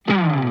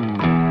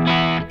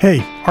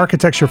Hey,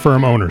 architecture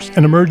firm owners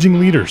and emerging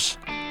leaders.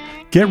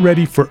 Get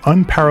ready for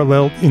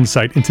unparalleled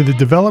insight into the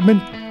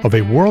development of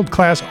a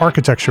world-class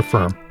architecture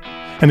firm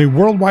and a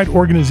worldwide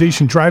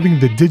organization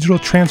driving the digital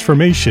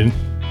transformation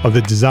of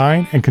the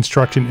design and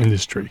construction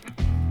industry.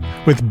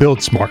 With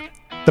Build Smart,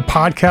 the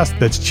podcast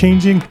that's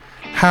changing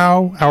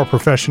how our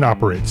profession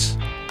operates.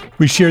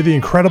 We share the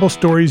incredible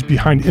stories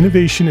behind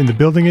innovation in the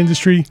building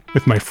industry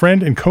with my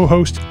friend and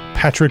co-host,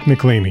 Patrick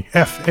McLamey,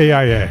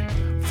 FAIA,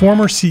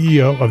 former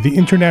CEO of the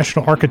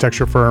international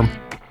architecture firm,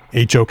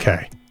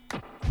 HOK.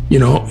 You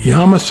know,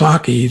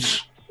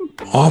 Yamasaki's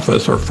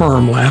office or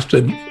firm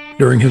lasted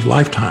during his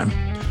lifetime.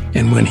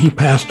 And when he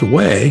passed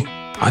away,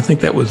 I think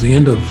that was the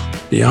end of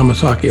the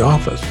Yamasaki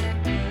office.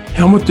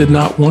 Helmut did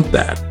not want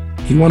that.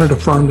 He wanted a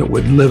firm that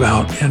would live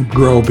out and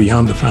grow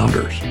beyond the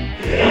founders.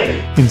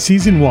 In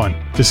Season 1,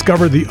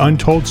 discover the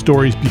untold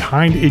stories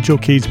behind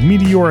HOK's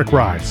meteoric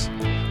rise,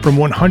 from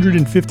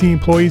 150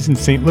 employees in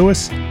St.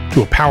 Louis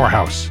to a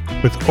powerhouse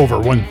with over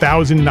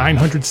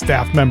 1,900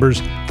 staff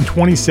members and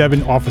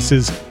 27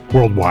 offices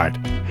worldwide.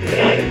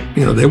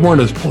 You know, they weren't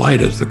as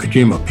polite as the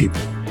Kojima people.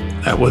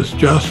 That was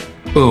just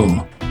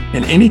boom.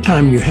 And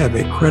anytime you have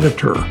a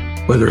creditor,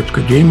 whether it's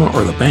Kojima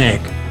or the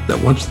bank, that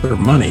wants their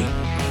money,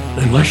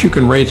 unless you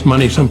can raise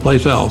money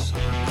someplace else,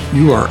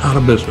 you are out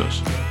of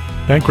business.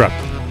 Bankrupt.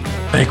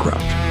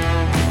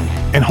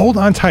 And hold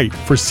on tight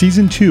for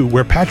Season 2,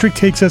 where Patrick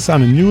takes us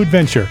on a new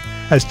adventure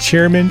as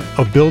chairman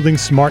of Building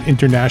Smart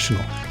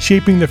International,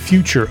 shaping the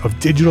future of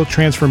digital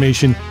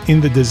transformation in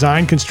the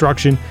design,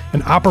 construction,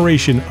 and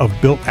operation of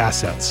built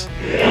assets.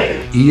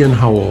 Ian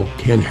Howell,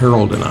 Ken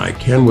Harold, and I,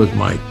 Ken was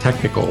my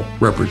technical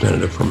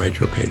representative from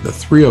HOK. The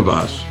three of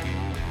us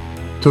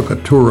took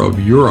a tour of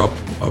Europe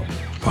of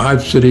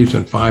 5 cities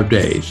in 5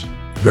 days.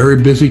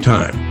 Very busy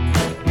time.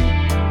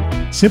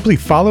 Simply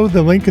follow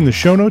the link in the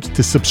show notes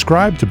to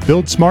subscribe to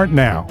Build Smart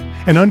now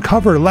and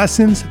uncover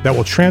lessons that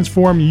will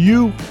transform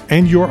you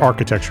and your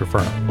architecture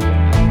firm.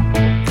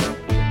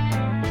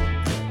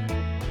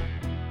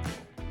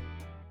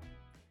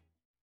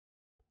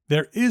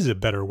 There is a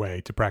better way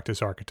to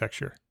practice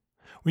architecture.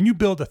 When you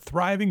build a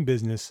thriving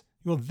business,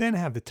 you will then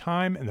have the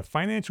time and the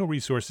financial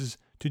resources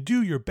to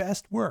do your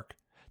best work,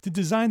 to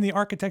design the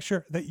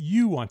architecture that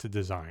you want to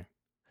design.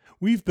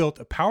 We've built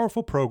a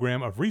powerful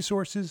program of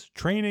resources,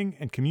 training,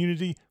 and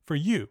community for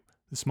you,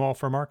 the small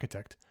firm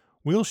architect.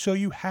 We'll show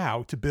you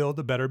how to build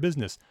a better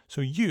business so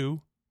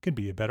you can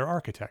be a better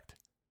architect.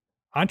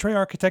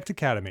 EntreArchitect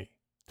Academy.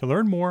 To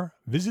learn more,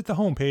 visit the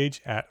homepage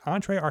at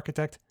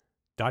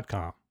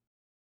entrearchitect.com.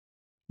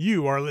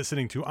 You are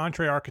listening to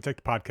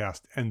EntreArchitect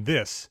Podcast, and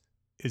this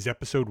is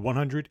episode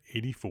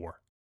 184.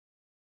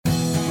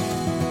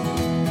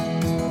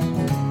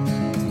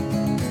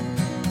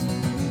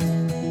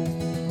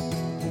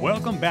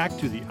 Welcome back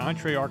to the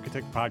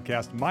EntreArchitect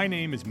Podcast. My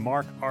name is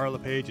Mark R.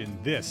 LePage,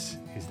 and this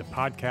is the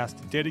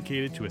podcast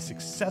dedicated to a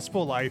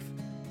successful life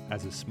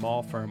as a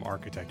small firm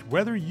architect.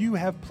 Whether you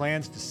have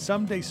plans to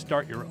someday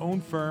start your own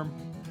firm,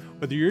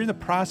 whether you're in the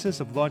process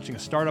of launching a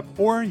startup,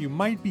 or you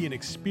might be an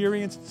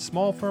experienced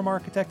small firm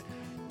architect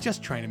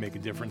just trying to make a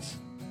difference,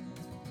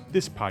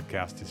 this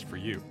podcast is for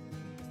you.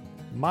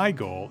 My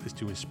goal is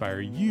to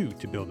inspire you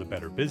to build a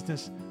better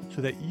business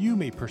so that you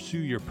may pursue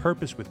your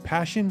purpose with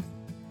passion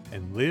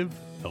and live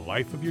the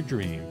life of your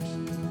dreams.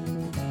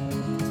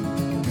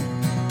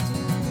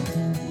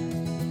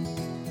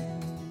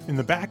 In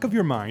the back of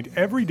your mind,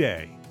 every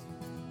day,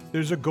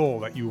 there's a goal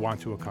that you want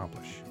to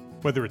accomplish.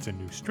 Whether it's a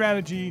new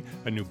strategy,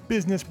 a new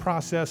business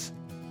process,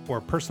 or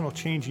a personal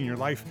change in your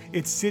life,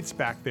 it sits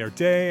back there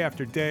day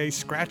after day,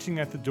 scratching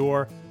at the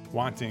door,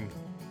 wanting to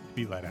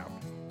be let out.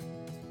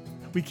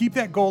 We keep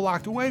that goal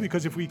locked away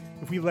because if we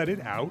let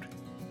it out,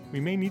 we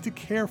may need to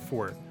care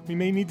for it. We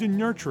may need to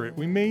nurture it.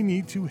 We may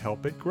need to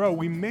help it grow.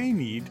 We may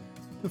need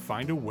to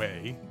find a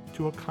way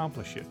to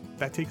accomplish it.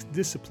 That takes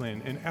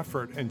discipline and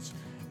effort and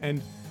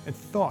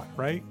thought,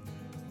 right?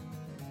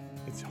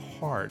 It's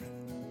hard.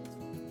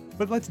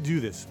 But let's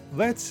do this.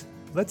 Let's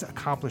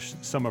accomplish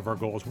some of our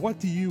goals. What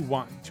do you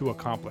want to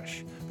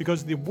accomplish?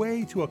 Because the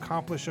way to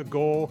accomplish a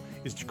goal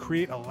is to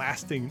create a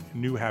lasting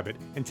new habit.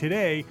 And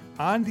today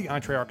on the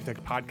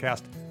EntreArchitect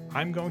Podcast,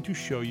 I'm going to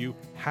show you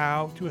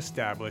how to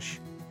establish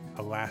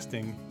a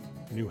lasting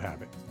new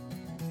habit.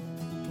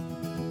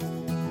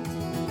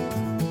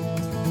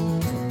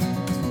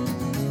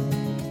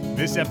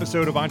 This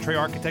episode of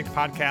EntreArchitect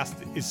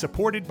Podcast is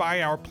supported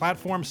by our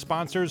platform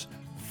sponsors,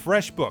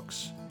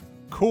 FreshBooks,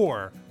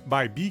 Core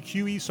by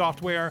BQE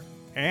Software,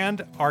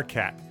 and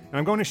ARCAT. And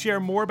I'm going to share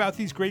more about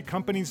these great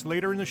companies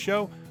later in the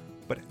show,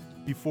 but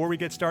before we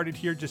get started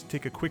here, just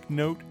take a quick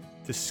note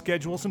to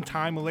schedule some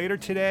time later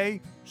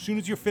today, as soon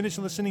as you're finished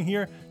listening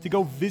here, to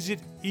go visit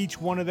each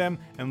one of them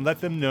and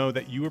let them know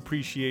that you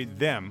appreciate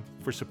them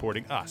for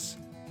supporting us,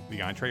 the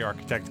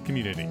EntreArchitect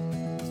community.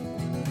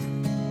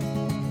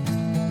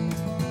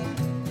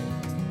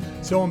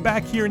 So I'm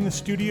back here in the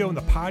studio in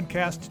the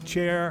podcast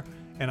chair,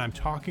 and I'm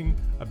talking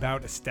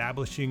about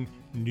establishing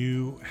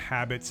new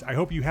habits. I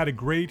hope you had a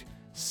great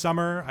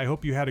summer. I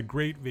hope you had a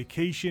great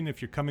vacation.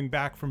 If you're coming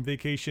back from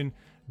vacation,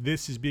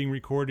 this is being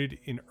recorded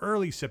in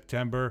early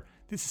September.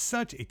 This is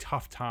such a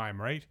tough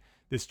time, right?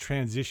 This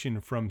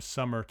transition from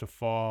summer to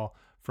fall,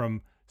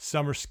 from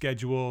summer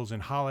schedules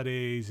and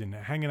holidays and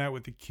hanging out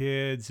with the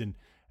kids and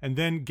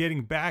then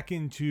getting back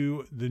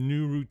into the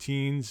new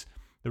routines,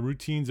 the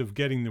routines of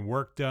getting the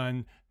work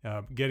done,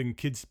 getting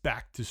kids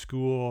back to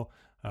school,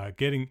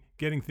 getting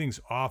things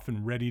off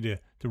and ready to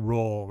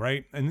roll,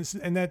 right? And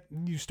that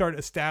you start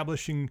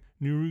establishing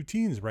new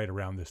routines right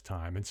around this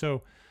time. And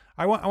so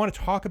I want to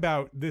talk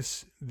about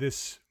this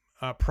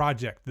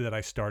project that I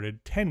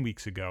started 10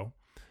 weeks ago.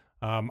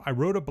 I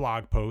wrote a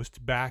blog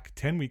post back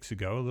 10 weeks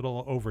ago, a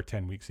little over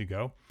 10 weeks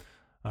ago,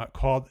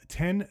 called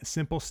 10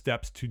 Simple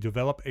Steps to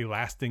Develop a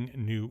Lasting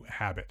New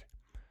Habit.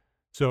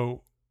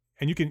 So,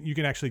 and you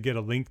can actually get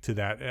a link to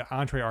that at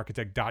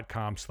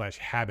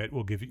entrearchitect.com/habit.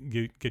 Will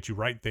get you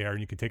right there,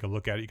 and you can take a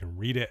look at it. You can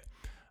read it.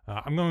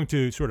 I'm going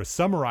to sort of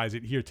summarize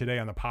it here today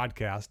on the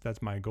podcast.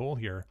 That's my goal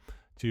here,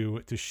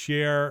 to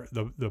share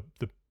the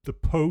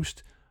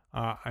post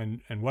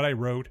and what I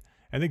wrote,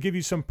 and then give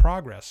you some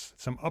progress,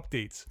 some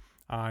updates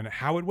on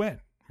how it went.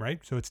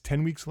 Right. So it's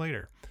 10 weeks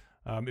later.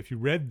 If you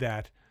read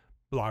that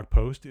blog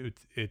post, it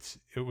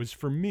was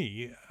for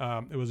me.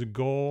 It was a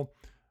goal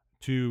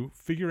to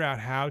figure out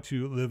how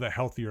to live a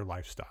healthier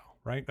lifestyle,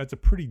 right? That's a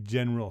pretty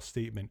general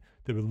statement,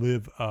 to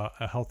live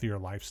a healthier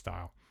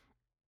lifestyle.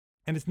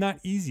 And it's not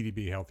easy to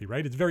be healthy,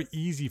 right? It's very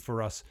easy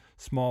for us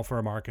small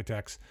firm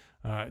architects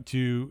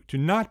to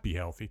not be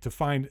healthy,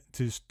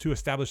 to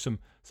establish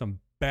some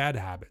bad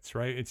habits,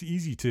 right? It's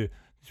easy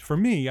for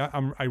me,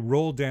 I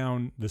roll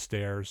down the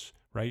stairs,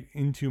 right,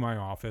 into my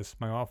office.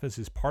 My office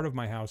is part of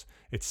my house.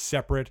 It's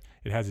separate.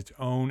 It has its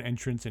own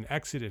entrance and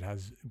exit. It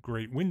has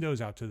great windows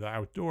out to the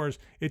outdoors.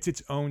 It's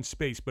its own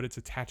space, but it's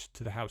attached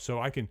to the house. So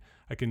I can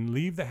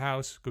leave the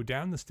house, go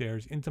down the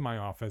stairs into my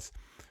office.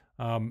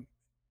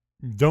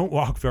 Don't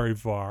walk very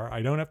far.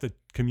 I don't have to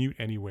commute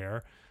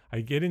anywhere. I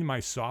get in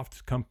my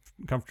soft,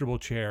 comfortable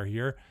chair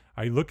here.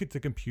 I look at the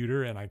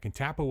computer and I can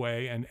tap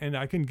away, and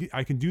I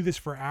can do this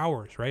for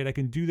hours, right? I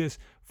can do this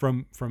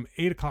from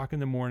 8 o'clock in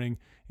the morning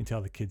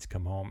until the kids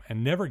come home,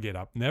 and never get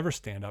up, never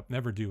stand up,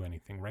 never do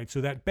anything, right? So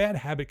that bad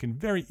habit can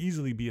very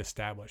easily be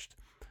established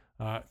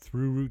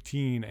through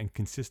routine and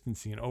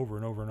consistency and over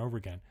and over and over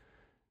again.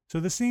 So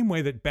the same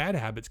way that bad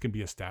habits can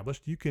be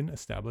established, you can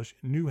establish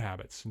new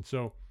habits. And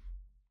so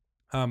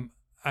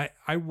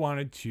I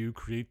wanted to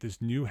create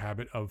this new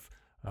habit of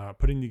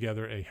putting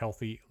together a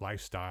healthy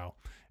lifestyle.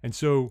 And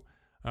so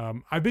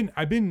I've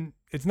been,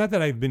 it's not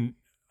that I've been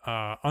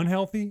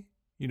unhealthy,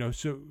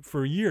 so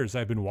for years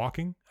I've been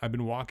walking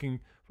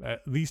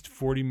at least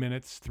 40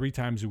 minutes, 3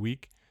 times a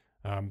week.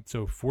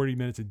 So 40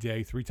 minutes a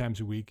day, 3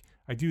 times a week.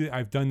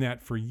 I've done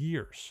that for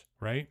years,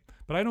 right?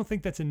 But I don't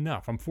think that's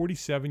enough. I'm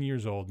 47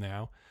 years old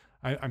now.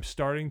 I'm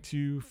starting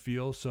to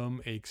feel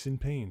some aches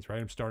and pains, right?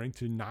 I'm starting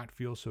to not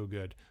feel so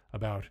good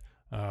about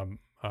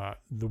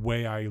the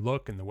way I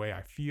look and the way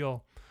I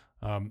feel.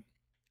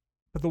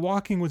 But the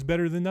walking was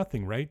better than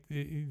nothing, right?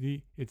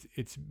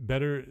 It's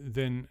better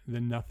than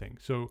nothing.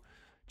 So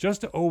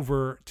just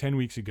over 10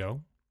 weeks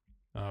ago,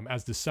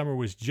 as the summer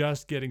was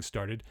just getting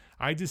started,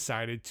 I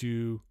decided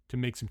to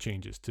make some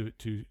changes,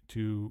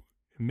 to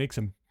make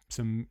some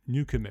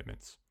new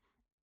commitments.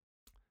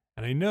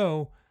 And I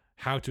know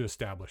how to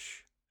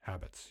establish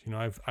habits.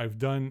 I've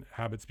done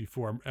habits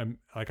before.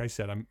 Like I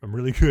said, I'm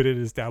really good at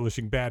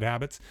establishing bad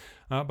habits,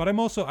 but I'm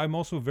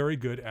also very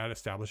good at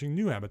establishing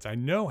new habits. I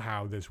know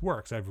how this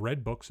works. I've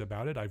read books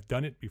about it. I've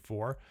done it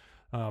before.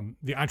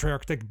 The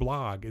EntreArchitect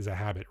blog is a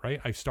habit,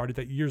 right? I started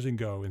that years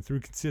ago, and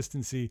through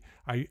consistency,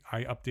 I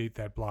update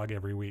that blog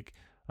every week.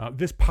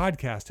 This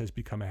podcast has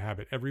become a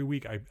habit. Every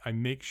week, I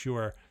make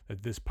sure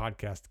that this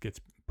podcast gets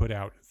put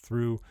out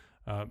through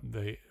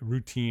the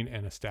routine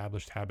and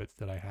established habits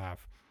that I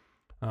have.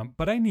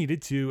 But I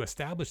needed to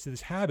establish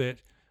this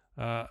habit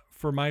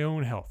for my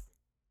own health.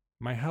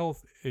 My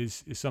health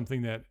is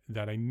something that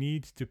I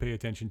need to pay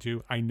attention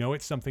to. I know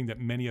it's something that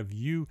many of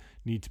you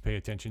need to pay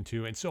attention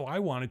to. And so I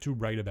wanted to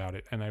write about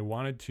it, and I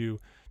wanted to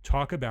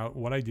talk about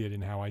what I did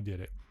and how I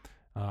did it.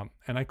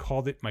 And I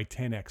called it my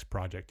 10X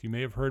project. You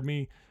may have heard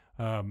me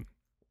on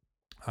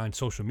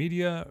social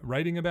media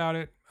writing about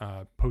it,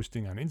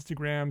 posting on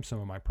Instagram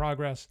some of my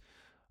progress.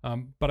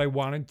 But I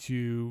wanted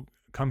to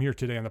come here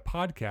today on the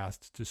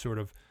podcast to sort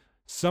of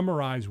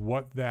summarize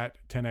what that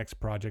 10X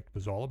project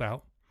was all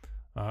about,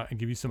 and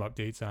give you some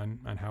updates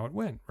on how it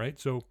went, right?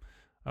 So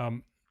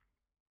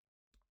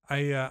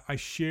I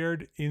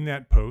shared in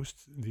that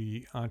post, at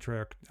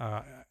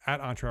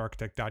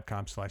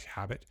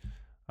entrearchitect.com/habit,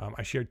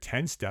 I shared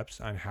 10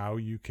 steps on how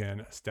you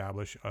can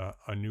establish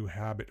a new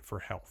habit for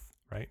health,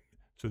 right?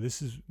 So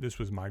this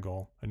was my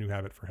goal, a new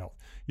habit for health.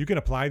 You can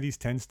apply these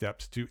 10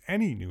 steps to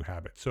any new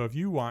habit. So if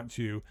you want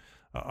to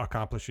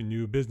accomplish a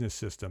new business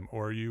system,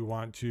 or you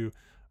want to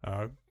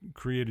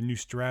create a new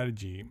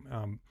strategy,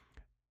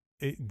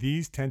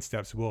 these 10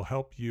 steps will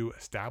help you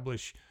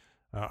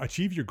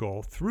achieve your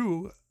goal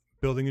through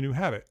building a new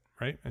habit,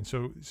 right? And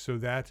so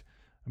that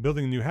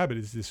Building a new habit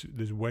is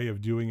this way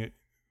of doing it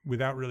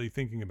without really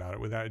thinking about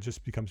it, it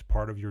just becomes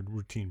part of your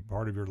routine,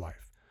 part of your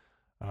life.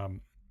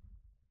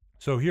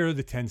 So here are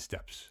the 10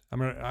 steps.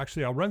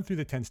 I'll run through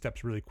the 10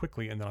 steps really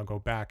quickly, and then I'll go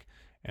back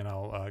and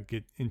I'll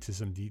get into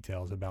some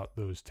details about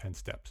those 10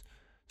 steps.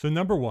 So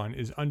number 1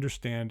 is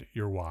understand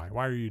your why.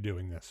 Why are you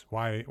doing this?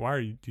 Why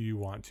do you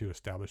want to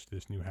establish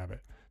this new habit?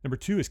 Number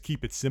 2 is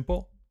keep it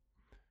simple.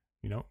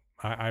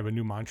 I have a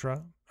new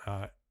mantra,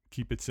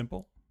 keep it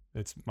simple.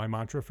 It's my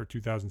mantra for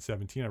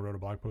 2017. I wrote a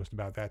blog post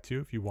about that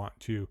too, if you want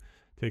to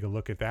take a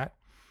look at that.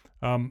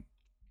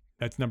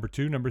 That's number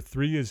 2. Number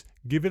 3 is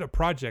give it a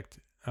project.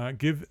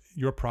 Give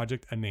your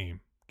project a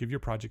name. Give your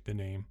project a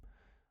name.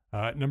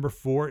 Number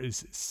 4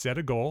 is set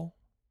a goal.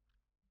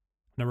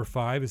 Number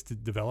 5 is to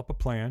develop a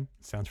plan.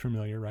 Sounds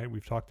familiar, right?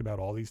 We've talked about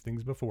all these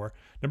things before.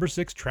 Number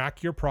 6,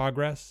 track your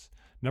progress.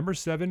 Number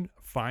 7,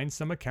 find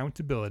some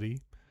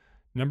accountability.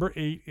 Number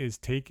 8 is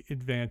take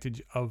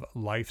advantage of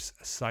life's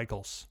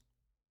cycles.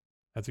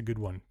 That's a good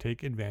one.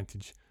 Take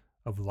advantage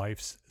of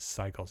life's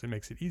cycles. It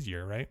makes it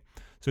easier, right?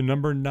 So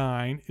number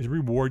 9 is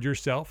reward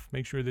yourself.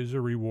 Make sure there's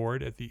a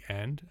reward at the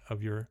end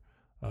of your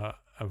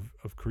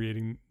of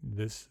creating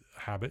this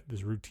habit,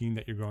 this routine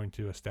that you're going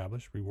to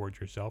establish. Reward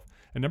yourself.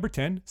 And number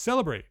 10,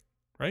 celebrate,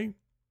 right?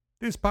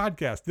 This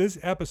podcast, this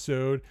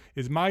episode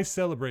is my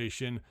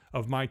celebration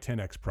of my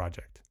 10X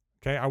project.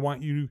 Okay, I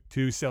want you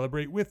to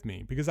celebrate with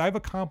me because I've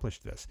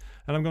accomplished this,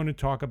 and I'm going to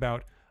talk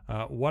about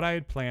what I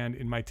had planned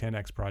in my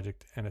 10X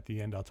project, and at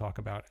the end, I'll talk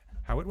about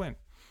how it went.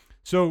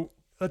 So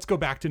let's go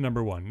back to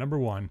number 1. Number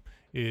 1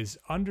 is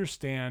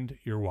understand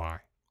your why.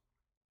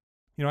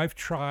 I've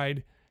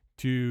tried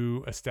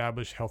to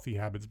establish healthy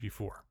habits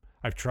before.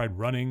 I've tried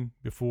running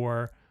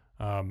before.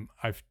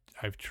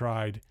 I've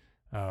tried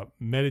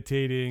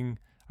meditating.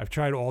 I've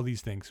tried all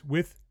these things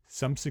with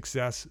some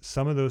success.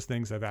 Some of those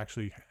things I've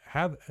actually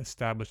have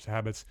established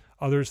habits.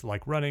 Others,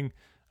 like running,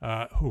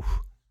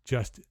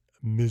 just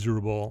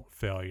miserable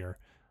failure.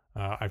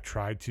 I've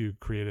tried to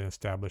create and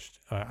establish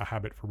a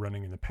habit for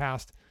running in the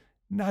past.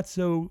 Not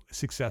so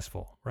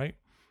successful, right?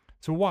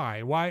 So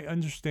why? Why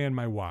understand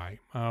my why?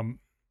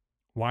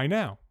 Why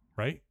now,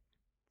 right?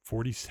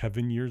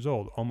 47 years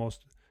old,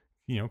 almost,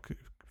 a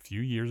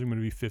few years, I'm going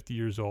to be 50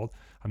 years old.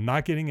 I'm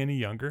not getting any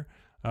younger.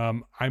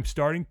 I'm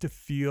starting to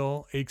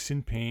feel aches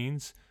and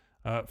pains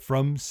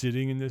from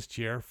sitting in this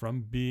chair,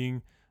 from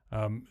being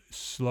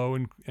slow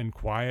and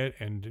quiet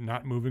and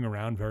not moving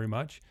around very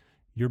much.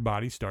 Your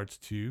body starts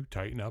to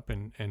tighten up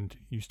and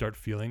you start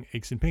feeling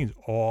aches and pains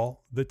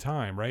all the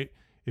time, right?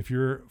 If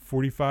you're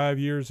 45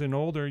 years and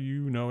older,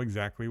 you know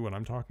exactly what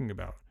I'm talking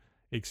about.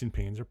 Aches and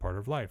pains are part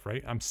of life,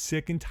 right? I'm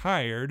sick and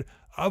tired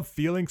of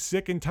feeling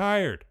sick and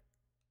tired,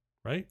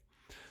 right?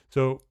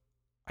 So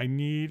I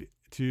need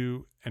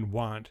to and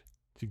want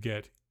to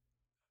get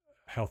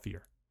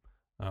healthier.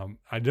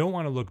 I don't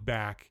want to look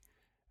back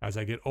as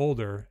I get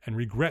older and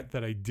regret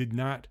that I did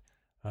not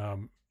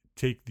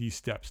take these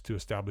steps to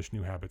establish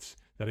new habits,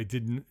 that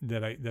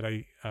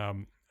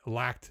I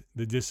lacked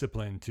the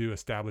discipline to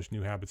establish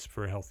new habits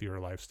for a healthier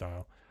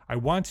lifestyle. I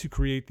want to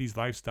create this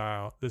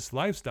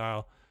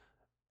lifestyle,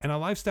 and a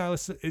lifestyle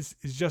is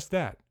just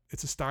that.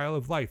 It's a style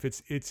of life.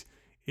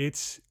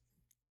 It's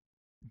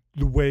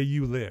the way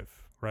you live,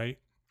 right?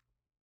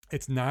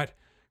 It's not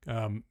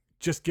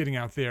just getting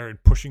out there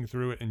and pushing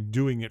through it and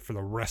doing it for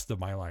the rest of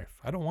my life.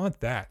 I don't want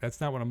that. That's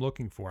not what I'm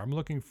looking for. I'm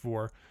looking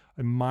for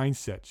a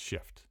mindset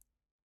shift.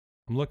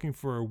 I'm looking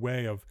for a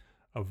way of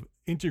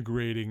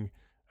integrating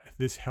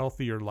this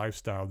healthier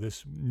lifestyle,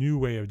 this new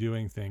way of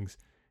doing things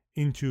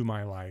into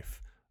my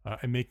life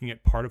and making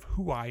it part of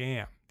who I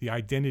am, the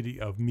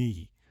identity of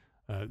me,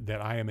 that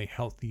I am a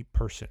healthy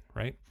person,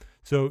 right?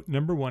 So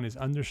number 1 is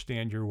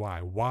understand your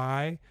why.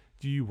 Why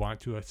do you want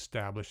to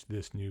establish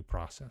this new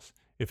process?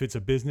 If it's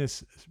a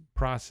business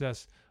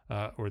process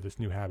or this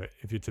new habit,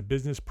 if it's a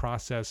business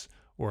process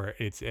or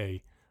it's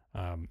a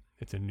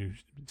new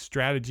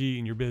strategy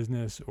in your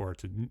business or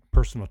it's a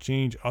personal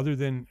change other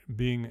than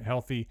being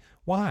healthy,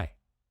 why?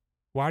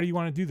 Why do you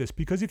want to do this?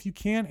 Because if you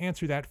can't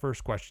answer that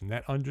first question,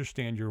 that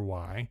understand your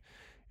why,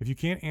 if you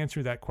can't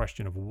answer that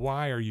question of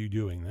why are you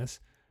doing this,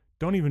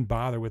 don't even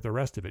bother with the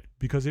rest of it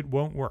because it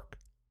won't work.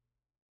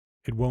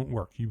 It won't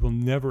work. You will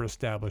never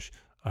establish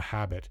a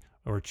habit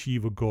or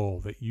achieve a goal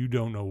that you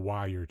don't know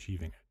why you're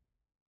achieving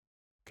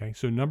it. Okay,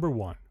 so number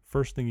 1,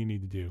 first thing you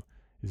need to do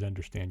is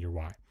understand your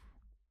why.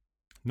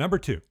 Number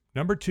 2,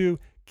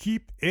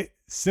 keep it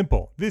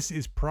simple. This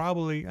is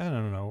probably, I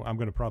don't know, I'm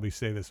going to probably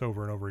say this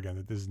over and over again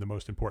that this is the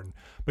most important,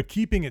 but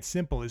keeping it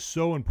simple is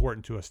so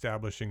important to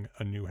establishing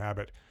a new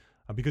habit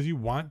because you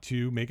want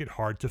to make it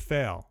hard to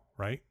fail,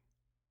 right?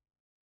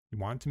 You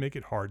want to make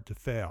it hard to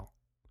fail.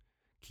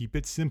 Keep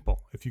it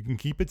simple. If you can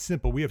keep it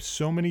simple, we have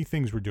so many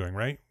things we're doing,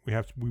 right?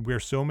 We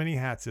wear so many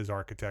hats as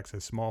architects,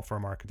 as small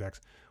firm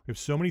architects. We have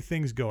so many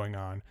things going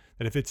on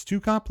that if it's too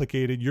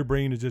complicated, your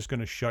brain is just going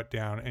to shut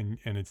down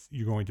and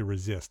you're going to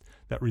resist.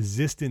 That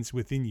resistance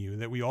within you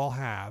that we all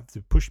have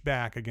to push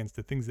back against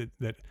the things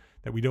that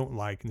we don't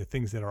like and the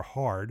things that are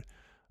hard,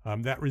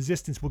 that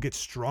resistance will get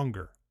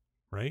stronger,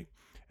 right?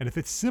 And if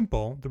it's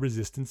simple, the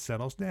resistance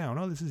settles down.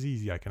 Oh, this is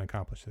easy. I can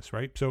accomplish this,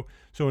 right? So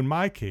in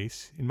my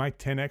case, in my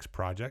 10X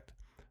project,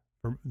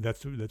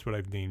 that's what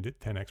I've named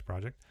it, 10X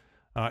project.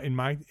 In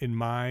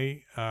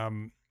my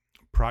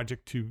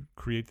project to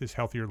create this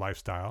healthier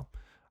lifestyle,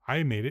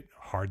 I made it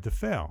hard to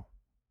fail,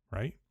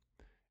 right?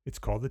 It's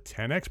called the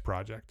 10X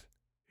project.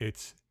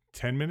 It's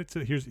 10 minutes.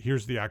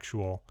 Here's the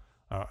actual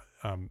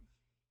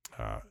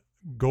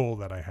goal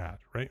that I had,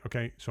 right?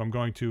 Okay, so I'm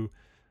going to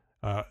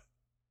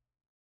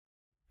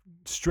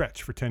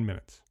stretch for 10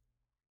 minutes.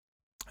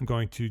 I'm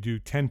going to do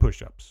 10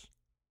 push-ups.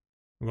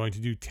 I'm going to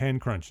do 10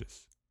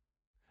 crunches.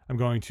 I'm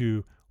going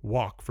to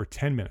walk for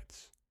 10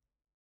 minutes.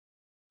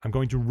 I'm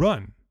going to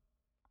run.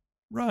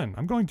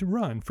 I'm going to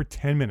run for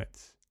 10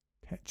 minutes.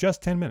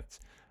 Just 10 minutes.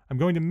 I'm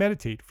going to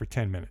meditate for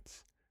 10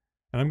 minutes.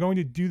 And I'm going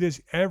to do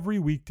this every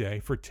weekday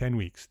for 10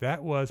 weeks.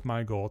 That was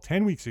my goal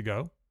 10 weeks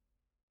ago.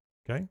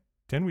 Okay?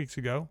 10 weeks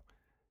ago.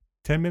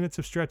 10 minutes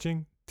of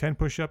stretching, 10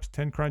 push-ups,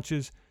 10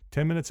 crunches,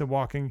 10 minutes of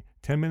walking,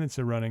 10 minutes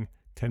of running,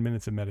 10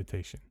 minutes of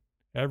meditation.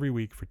 Every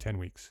week for 10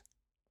 weeks.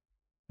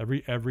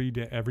 Every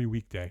day, every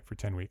weekday for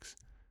 10 weeks.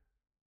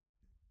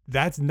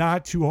 That's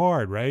not too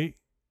hard, right?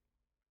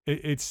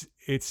 It's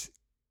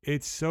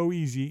so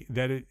easy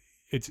that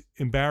it's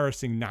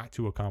embarrassing not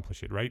to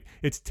accomplish it, right?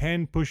 It's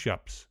 10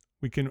 push-ups.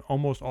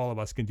 Almost all of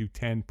us can do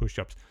 10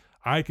 push-ups.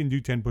 I can do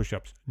 10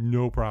 push-ups,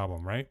 no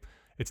problem, right?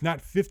 It's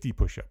not 50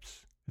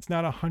 push-ups. It's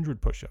not 100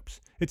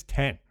 push-ups. It's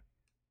 10,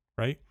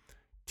 right?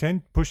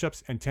 10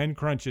 push-ups and 10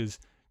 crunches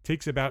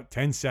takes about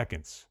 10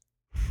 seconds.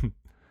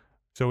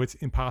 So it's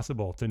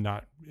impossible to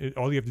not,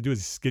 all you have to do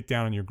is get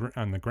down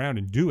on the ground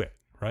and do it,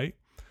 right?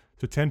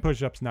 So 10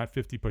 push-ups, not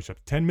 50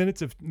 push-ups. 10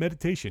 minutes of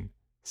meditation,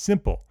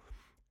 simple.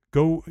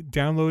 Go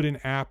download an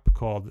app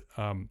called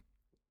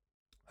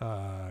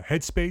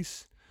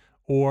Headspace,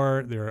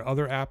 or there are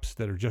other apps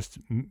that are just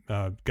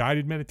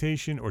guided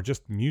meditation or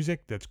just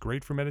music that's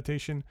great for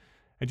meditation.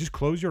 And just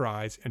close your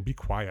eyes and be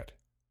quiet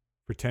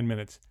for 10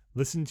 minutes.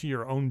 Listen to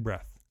your own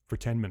breath for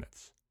 10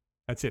 minutes.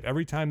 That's it.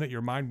 Every time that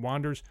your mind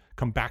wanders,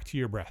 come back to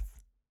your breath.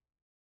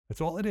 That's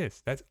all it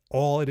is. That's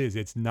all it is.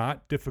 It's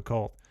not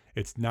difficult.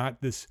 It's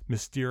not this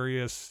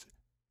mysterious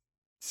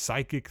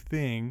psychic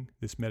thing,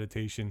 this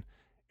meditation.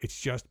 It's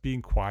just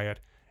being quiet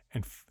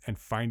and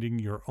finding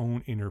your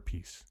own inner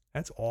peace.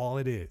 That's all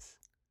it is.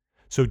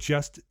 So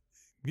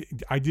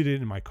I did it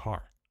in my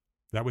car.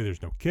 That way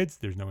there's no kids,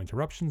 there's no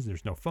interruptions,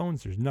 there's no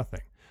phones, there's nothing.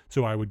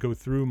 So I would go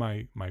through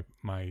my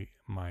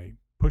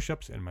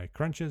push-ups and my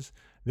crunches,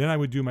 then I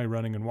would do my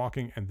running and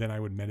walking, and then I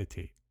would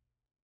meditate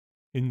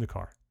in the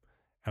car.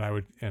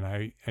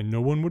 And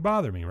no one would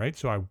bother me, right?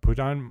 So I would put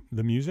on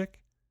the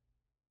music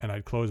and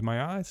I'd close my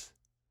eyes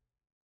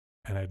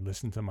and I'd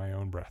listen to my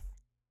own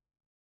breath.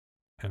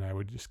 And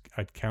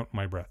I'd count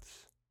my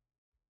breaths.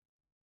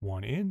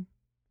 1 in,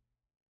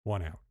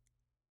 1 out.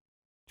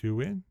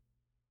 2 in,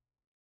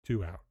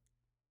 2 out.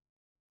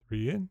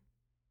 3 in,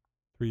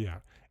 3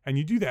 out. And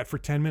you do that for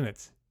 10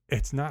 minutes.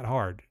 It's not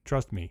hard.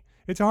 Trust me.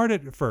 It's hard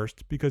at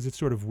first because it's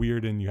sort of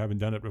weird and you haven't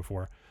done it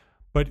before.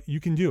 But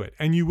you can do it.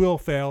 And you will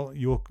fail.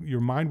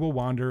 Your mind will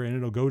wander and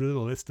it'll go to the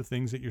list of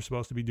things that you're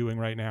supposed to be doing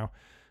right now.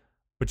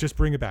 But just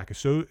bring it back.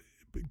 So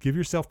give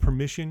yourself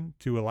permission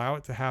to allow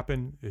it to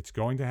happen. It's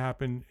going to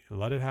happen.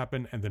 Let it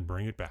happen and then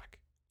bring it back.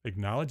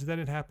 Acknowledge that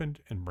it happened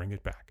and bring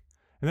it back.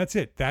 And that's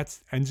it.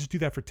 And just do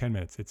that for 10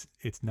 minutes.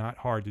 It's not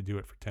hard to do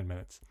it for 10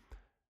 minutes.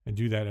 And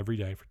do that every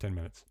day for 10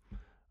 minutes.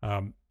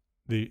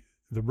 The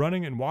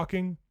running and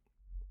walking,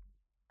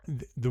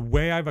 the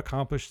way I've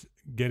accomplished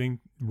getting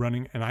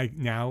running, and I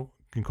now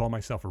can call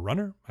myself a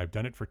runner. I've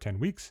done it for 10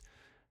 weeks.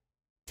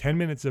 10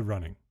 minutes of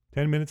running.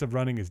 10 minutes of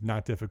running is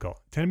not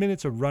difficult. 10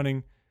 minutes of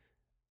running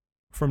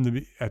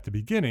at the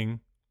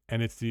beginning,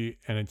 and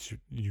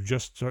you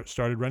just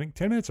started running.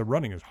 10 minutes of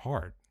running is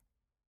hard,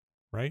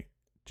 right?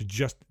 To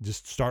just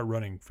start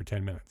running for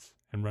 10 minutes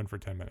and run for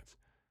 10 minutes.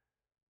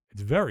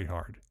 It's very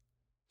hard.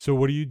 So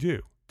what do you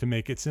do to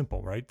make it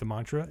simple, right? The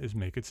mantra is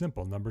make it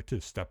simple. Number 2,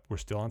 we're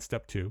still on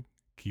step 2.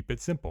 Keep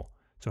it simple.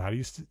 So how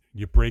do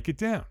you break it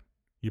down?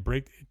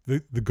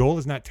 The goal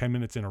is not 10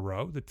 minutes in a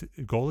row. The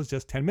goal is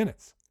just 10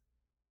 minutes,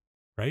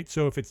 right?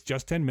 So if it's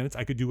just 10 minutes,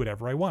 I could do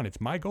whatever I want. It's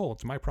my goal.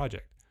 It's my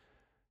project.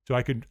 So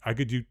I could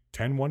do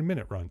 10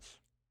 1-minute runs,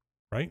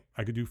 right?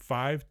 I could do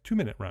 5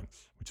 2-minute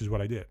runs, which is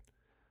what I did.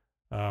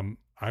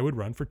 I would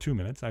run for 2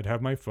 minutes. I'd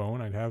have my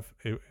phone. I'd have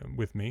it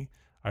with me.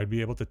 I'd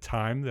be able to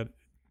time that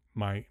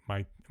my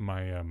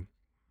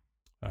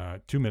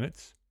 2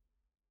 minutes,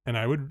 and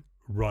I would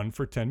run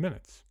for 10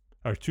 minutes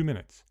or 2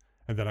 minutes.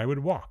 And then I would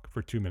walk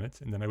for 2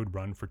 minutes, and then I would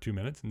run for 2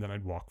 minutes, and then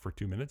I'd walk for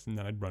 2 minutes, and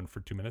then I'd run for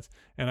 2 minutes.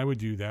 And I would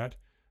do that,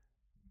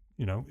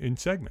 in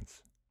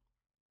segments.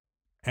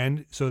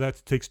 And so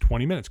that takes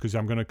 20 minutes because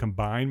I'm going to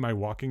combine my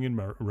walking and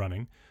my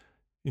running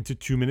into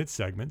 2-minute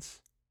segments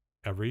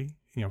every,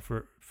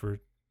 for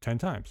 10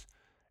 times.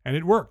 And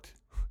it worked.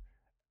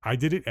 I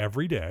did it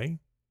every day,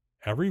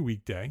 every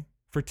weekday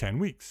for 10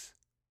 weeks.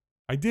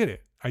 I did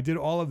it. I did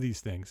all of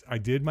these things. I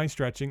did my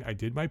stretching. I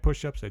did my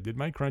push-ups. I did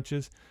my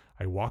crunches.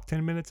 I walked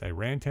 10 minutes. I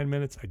ran 10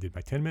 minutes. I did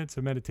my 10 minutes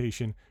of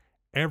meditation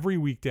every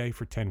weekday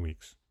for 10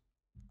 weeks.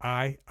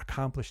 I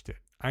accomplished it.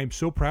 I am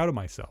so proud of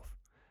myself,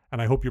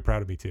 and I hope you're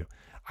proud of me too.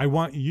 I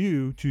want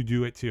you to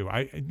do it too.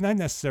 Not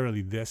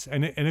necessarily this,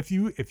 and if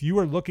you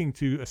are looking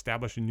to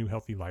establish a new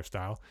healthy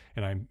lifestyle,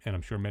 and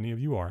I'm sure many of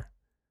you are,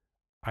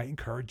 I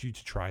encourage you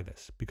to try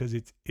this because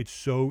it's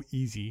so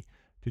easy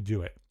to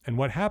do it. And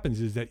what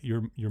happens is that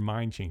your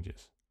mind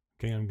changes.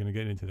 Okay, I'm going to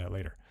get into that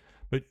later.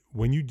 But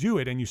when you do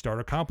it and you start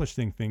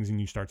accomplishing things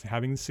and you start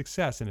having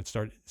success and it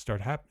you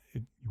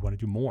want to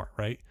do more,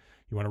 right?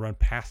 You want to run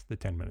past the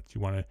 10 minutes.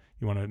 You want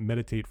to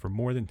meditate for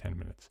more than 10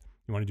 minutes.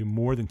 You want to do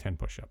more than 10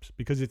 push-ups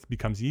because it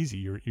becomes easy.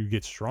 You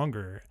get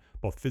stronger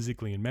both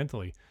physically and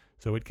mentally.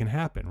 So it can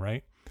happen,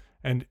 right?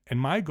 And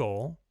my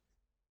goal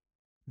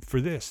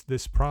for this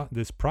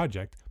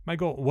project, my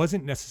goal was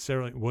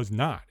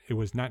not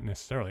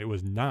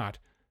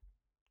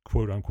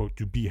quote unquote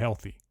to be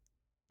healthy.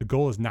 The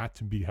goal is not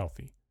to be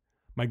healthy.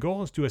 My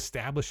goal is to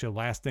establish a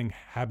lasting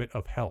habit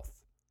of health.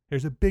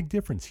 There's a big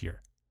difference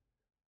here.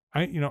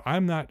 I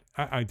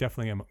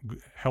definitely am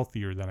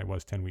healthier than I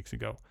was 10 weeks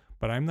ago,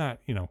 but I'm not,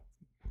 the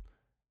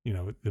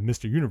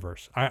Mr.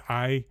 Universe.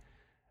 I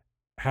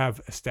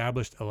have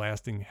established a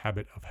lasting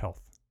habit of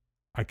health.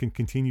 I can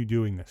continue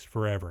doing this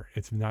forever.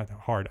 It's not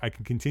hard. I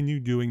can continue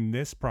doing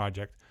this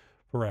project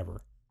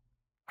forever.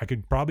 I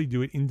could probably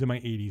do it into my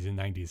 80s and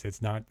 90s.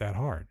 It's not that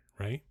hard,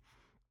 right?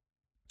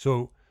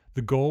 So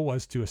the goal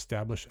was to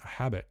establish a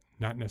habit,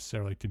 not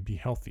necessarily to be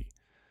healthy.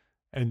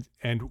 And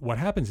what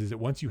happens is that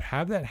once you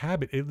have that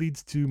habit, it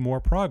leads to more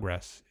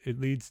progress. It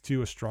leads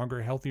to a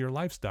stronger, healthier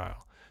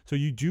lifestyle. So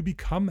you do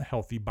become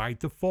healthy by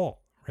default,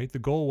 right? The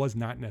goal was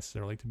not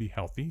necessarily to be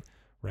healthy,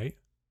 right?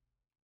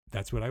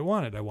 That's what I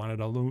wanted. I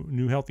wanted a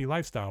new healthy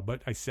lifestyle,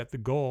 but I set the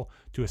goal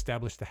to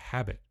establish the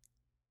habit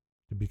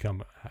to be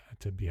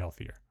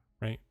healthier,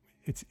 right?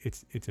 There's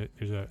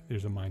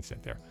a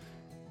mindset there.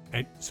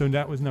 And so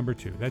that was number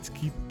 2. Let's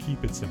keep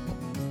it simple.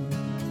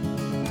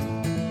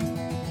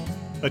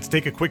 Let's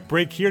take a quick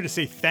break here to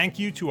say thank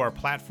you to our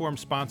platform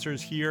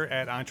sponsors here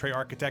at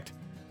EntreArchitect,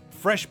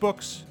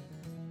 FreshBooks,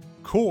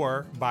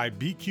 Core by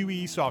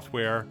BQE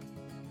Software,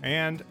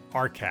 and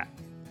ARCAT.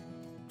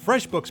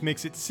 FreshBooks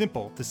makes it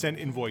simple to send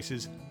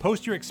invoices,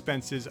 post your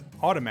expenses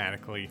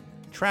automatically,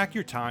 track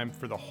your time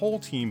for the whole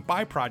team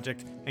by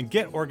project, and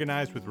get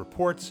organized with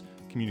reports,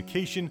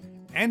 communication,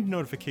 and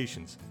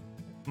notifications.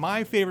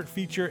 My favorite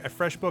feature at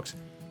FreshBooks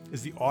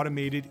is the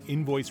automated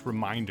invoice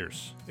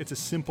reminders. It's a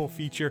simple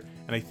feature,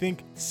 and I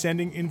think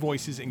sending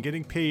invoices and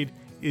getting paid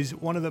is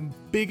one of the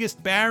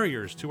biggest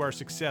barriers to our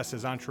success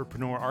as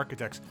entrepreneur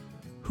architects.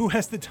 Who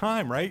has the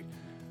time, right?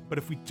 But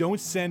if we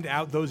don't send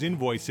out those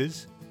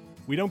invoices,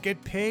 we don't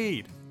get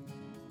paid.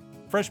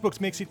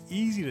 FreshBooks makes it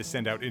easy to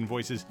send out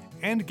invoices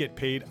and get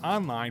paid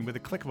online with a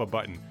click of a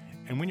button.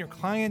 And when your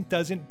client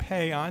doesn't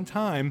pay on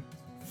time,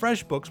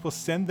 FreshBooks will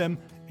send them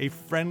a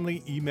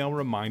friendly email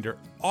reminder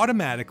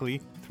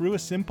automatically through a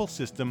simple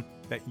system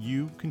that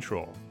you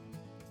control.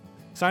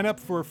 Sign up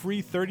for a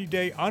free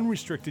 30-day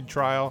unrestricted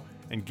trial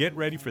and get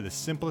ready for the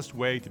simplest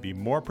way to be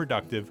more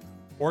productive,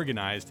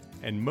 organized,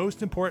 and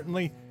most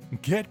importantly,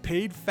 get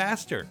paid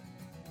faster.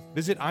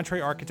 Visit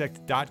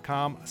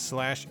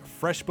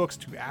EntreArchitect.com/FreshBooks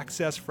to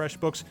access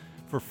FreshBooks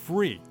for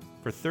free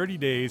for 30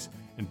 days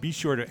and be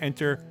sure to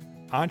enter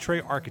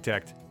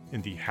EntreArchitect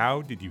in the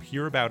How Did You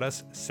Hear About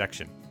Us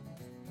section.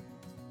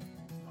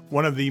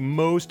 One of the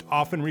most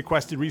often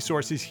requested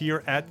resources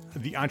here at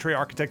the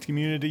EntreArchitect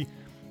community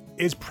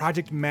is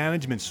project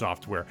management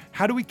software.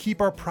 How do we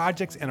keep our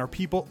projects and our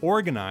people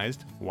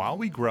organized while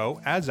we grow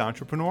as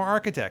entrepreneur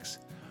architects?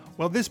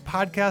 Well, this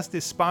podcast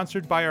is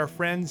sponsored by our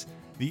friends,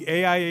 the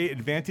AIA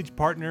Advantage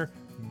partner,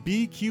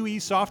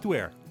 BQE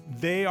Software.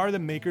 They are the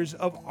makers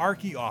of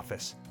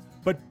ArchiOffice.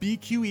 But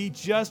BQE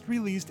just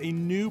released a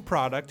new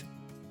product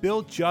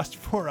built just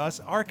for us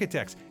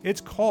architects.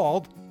 It's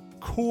called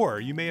Core.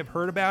 You may have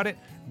heard about it.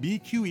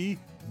 BQE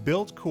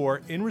built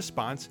Core in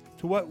response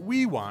to what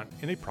we want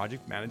in a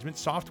project management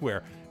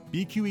software.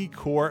 BQE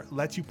Core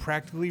lets you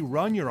practically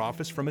run your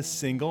office from a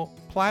single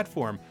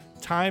platform.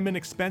 Time and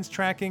expense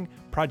tracking,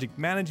 project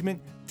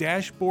management,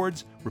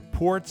 dashboards,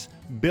 reports,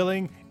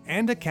 billing,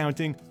 and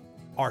accounting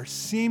are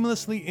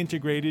seamlessly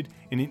integrated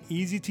in an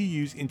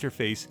easy-to-use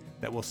interface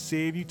that will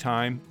save you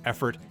time,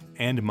 effort,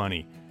 and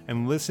money.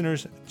 And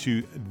listeners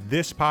to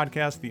this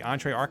podcast, the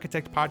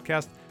EntreArchitect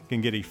podcast, can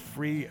get a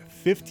free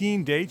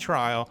 15-day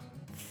trial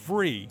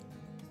free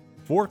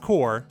for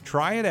Core.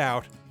 Try it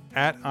out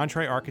at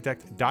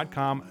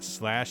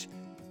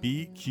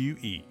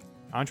EntreArchitect.com/BQE.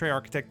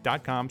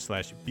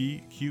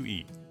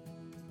 EntreArchitect.com/BQE.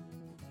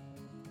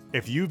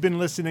 If you've been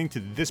listening to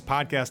this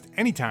podcast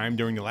anytime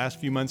during the last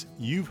few months,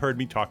 you've heard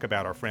me talk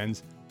about our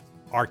friends,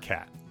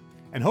 ARCAT.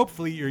 And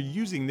hopefully you're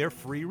using their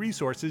free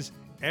resources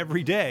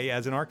every day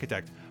as an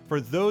architect.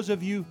 For those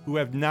of you who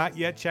have not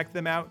yet checked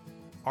them out,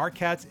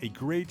 ARCAT's a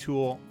great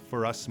tool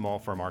for us small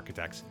firm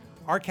architects.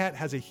 ARCAT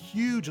has a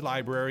huge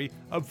library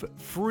of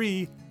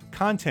free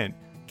content,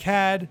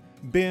 CAD,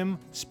 BIM,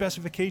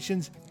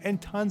 specifications,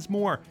 and tons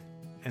more.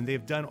 And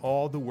they've done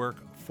all the work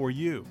for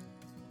you.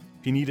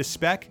 If you need a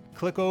spec,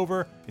 click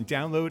over and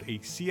download a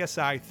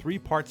CSI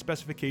 3-part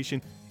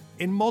specification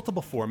in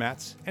multiple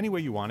formats, any way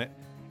you want it.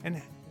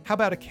 And how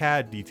about a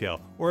CAD detail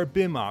or a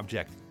BIM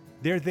object?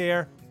 They're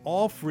there,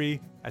 all free,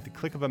 at the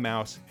click of a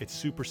mouse. It's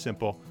super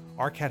simple.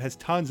 ARCAT has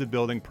tons of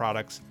building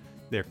products.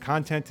 Their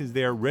content is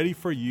there ready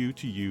for you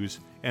to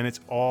use, and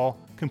it's all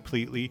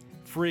completely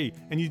free.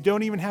 And you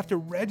don't even have to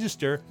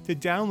register to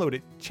download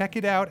it. Check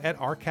it out at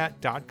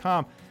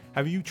arcat.com.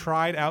 Have you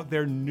tried out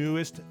their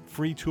newest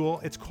free tool?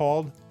 It's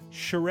called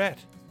Charrette.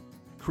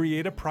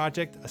 Create a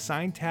project,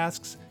 assign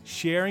tasks,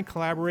 share and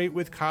collaborate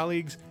with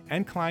colleagues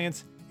and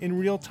clients in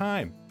real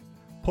time.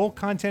 Pull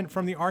content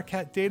from the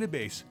ARCAT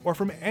database or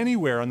from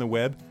anywhere on the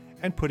web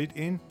and put it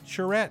in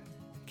Charrette.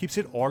 Keeps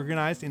it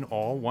organized in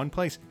all one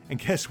place. And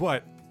guess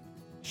what?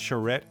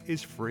 Charrette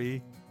is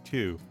free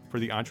too for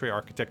the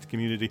EntreArchitect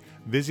community.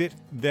 Visit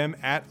them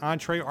at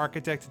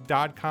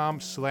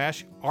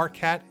entrearchitect.com/ARCAT,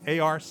 ARCAT,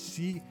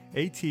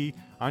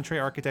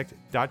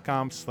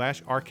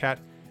 entrearchitect.com/ARCAT,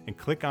 and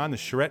click on the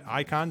Charrette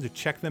icon to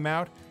check them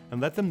out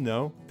and let them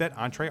know that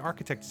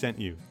EntreArchitect sent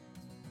you.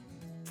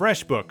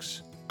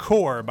 FreshBooks,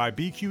 Core by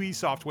BQE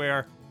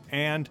Software,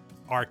 and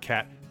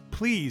ARCAT.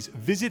 Please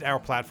visit our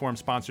platform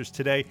sponsors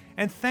today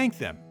and thank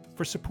them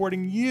for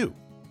supporting you,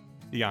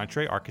 the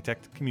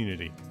EntreArchitect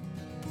community.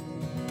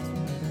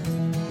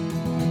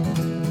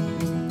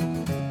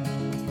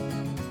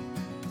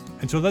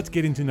 And so let's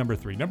get into number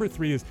 3. Number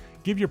 3 is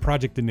give your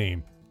project a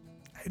name.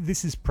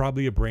 This is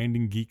probably a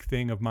branding geek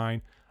thing of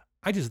mine.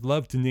 I just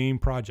love to name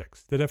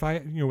projects. That if I,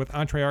 with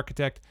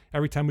EntreArchitect,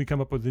 every time we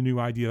come up with a new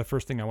idea, the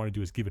first thing I want to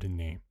do is give it a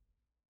name,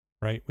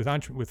 right? With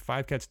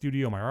 5Cat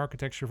Studio, my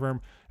architecture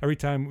firm, every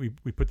time we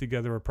put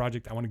together a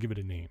project, I want to give it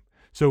a name.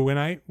 So when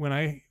I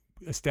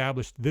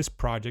established this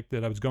project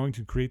that I was going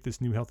to create this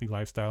new healthy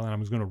lifestyle and I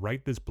was going to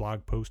write this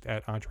blog post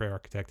at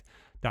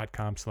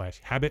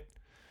entrearchitect.com/habit,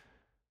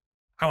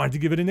 I wanted to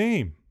give it a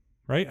name.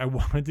 Right? I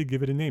wanted to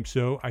give it a name.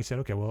 So I said,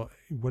 okay, well,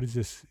 what is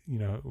this?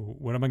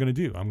 What am I going to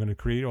do? I'm going to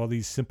create all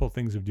these simple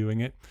things of doing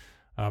it.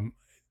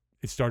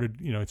 It started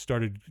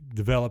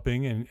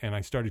developing and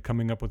I started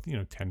coming up with,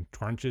 10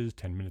 crunches,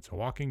 10 minutes of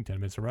walking, 10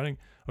 minutes of running.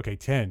 Okay,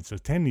 10. So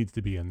 10 needs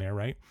to be in there,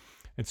 right?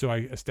 And so I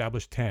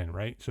established 10,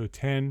 right? So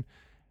 10,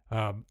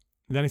 then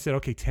I said,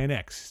 okay,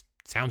 10X.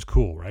 Sounds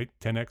cool, right?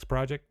 10X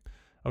project.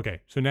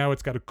 Okay, so now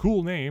it's got a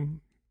cool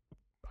name.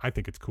 I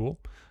think it's cool.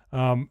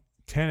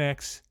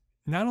 10X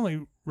not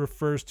only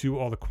refers to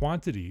all the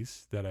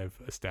quantities that I've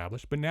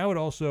established, but now it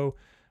also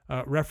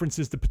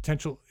references the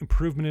potential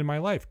improvement in my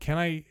life. Can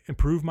I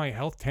improve my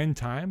health 10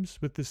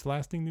 times with this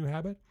lasting new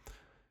habit?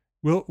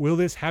 Will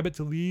this habit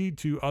to lead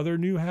to other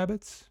new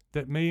habits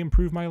that may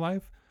improve my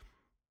life?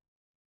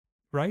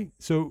 Right?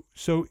 So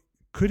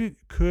could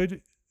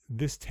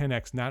this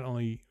 10X not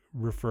only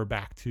refer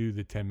back to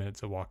the 10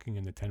 minutes of walking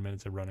and the 10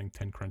 minutes of running,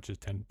 10 crunches,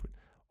 10,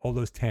 all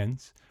those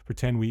 10s for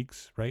 10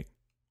 weeks, right?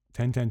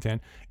 10, 10,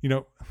 10.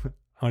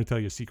 I want to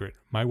tell you a secret.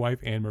 My wife,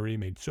 Anne-Marie,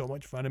 made so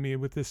much fun of me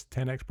with this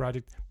 10X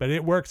project, but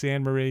it works,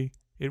 Anne-Marie.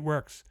 It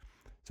works.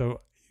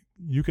 So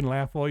you can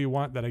laugh all you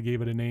want that I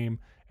gave it a name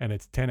and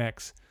it's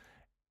 10X.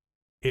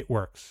 It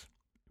works.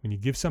 When you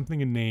give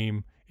something a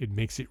name, it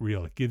makes it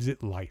real. It gives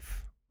it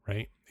life,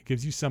 right? It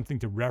gives you something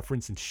to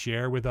reference and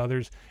share with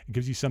others. It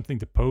gives you something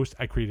to post.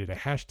 I created a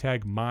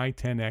hashtag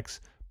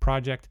My10X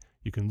project.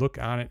 You can look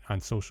on it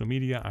on social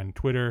media, on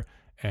Twitter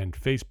and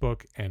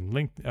Facebook and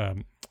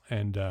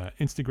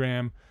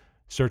Instagram.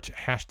 Search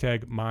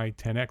hashtag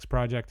My10X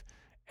project,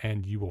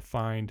 and you will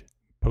find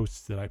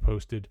posts that I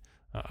posted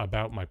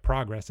about my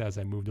progress as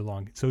I moved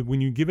along. So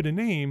when you give it a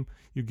name,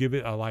 you give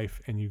it a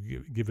life and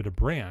you give it a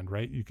brand,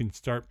 right? You can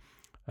start,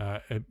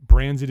 it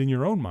brands it in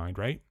your own mind,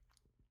 right?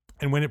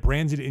 And when it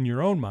brands it in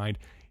your own mind,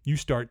 you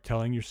start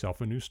telling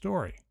yourself a new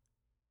story,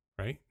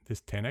 right?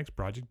 This 10X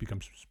project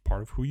becomes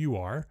part of who you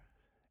are,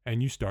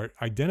 and you start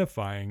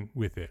identifying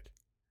with it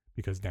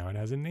because now it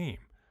has a name.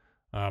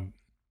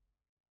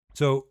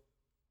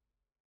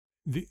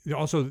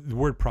 Also the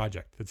word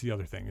project, that's the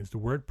other thing, is the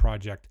word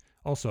project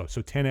also.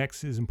 So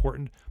 10X is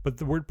important, but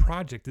the word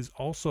project is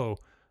also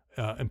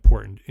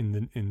important in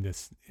the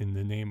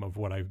name of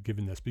what I've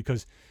given this,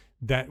 because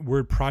that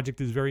word project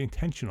is very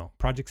intentional.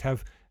 Projects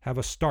have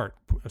a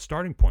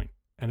starting point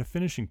and a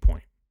finishing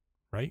point,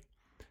 right?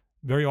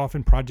 Very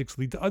often projects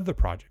lead to other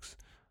projects.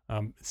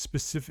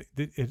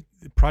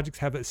 Projects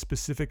have a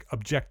specific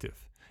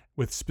objective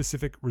with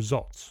specific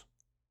results.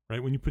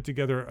 Right? When you put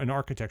together an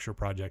architecture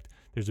project,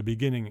 there's a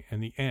beginning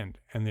and the end,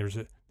 and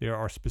there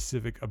are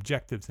specific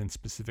objectives and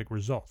specific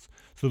results.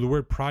 So the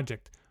word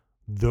project,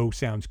 though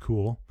sounds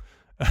cool,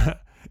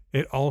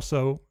 it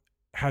also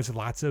has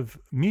lots of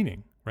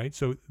meaning, right?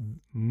 So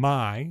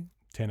my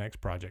 10X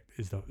project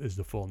is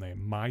the full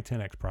name. My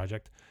 10X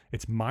project.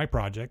 It's my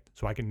project,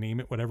 so I can name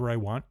it whatever I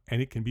want,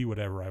 and it can be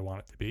whatever I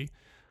want it to be.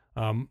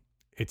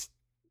 It's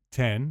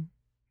 10,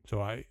 so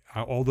I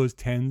all those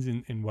 10s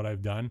in what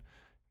I've done.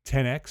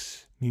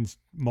 10X means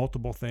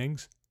multiple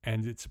things,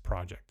 and it's a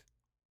project.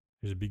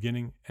 There's a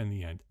beginning and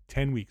the end.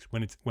 10 weeks.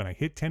 When I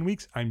hit 10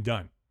 weeks, I'm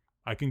done.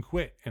 I can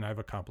quit, and I've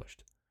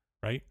accomplished,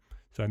 right?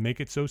 So I make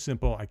it so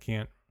simple I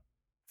can't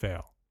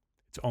fail.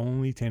 It's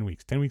only 10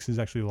 weeks. 10 weeks is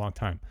actually a long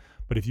time.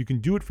 But if you can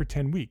do it for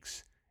 10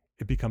 weeks,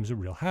 it becomes a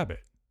real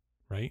habit,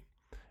 right?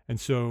 And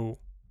so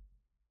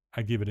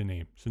I give it a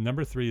name. So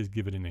number 3 is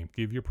give it a name.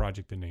 Give your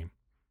project a name.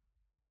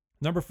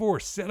 Number 4,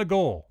 set a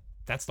goal.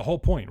 That's the whole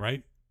point,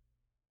 right?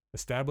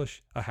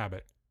 Establish a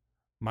habit.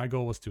 My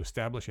goal was to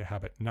establish a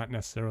habit, not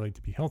necessarily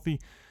to be healthy.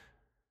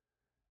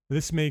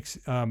 This makes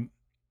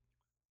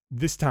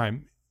this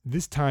time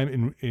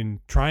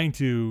in trying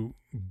to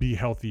be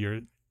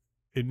healthier,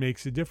 it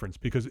makes a difference,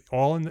 because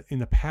all in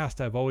the past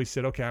I've always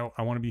said, okay,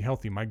 I want to be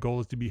healthy. My goal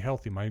is to be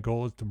healthy. My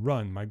goal is to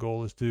run. My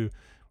goal is to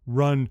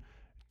run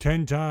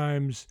 10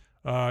 times,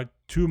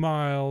 2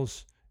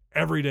 miles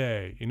every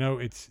day.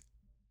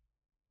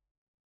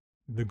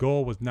 The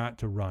goal was not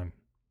to run.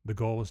 The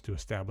goal was to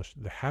establish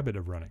the habit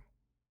of running.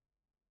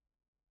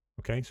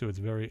 Okay, so it's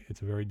a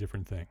very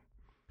different thing.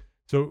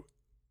 So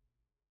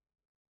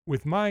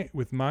with my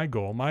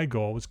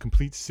goal was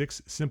complete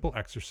 6 simple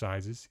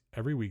exercises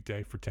every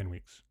weekday for 10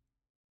 weeks.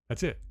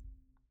 That's it.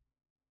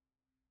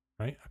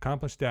 Right?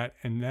 Accomplish that,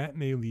 and that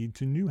may lead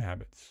to new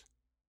habits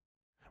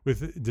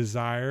with a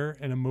desire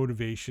and a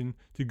motivation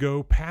to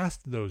go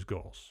past those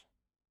goals.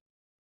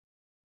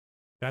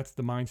 That's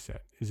the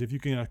mindset, is if you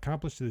can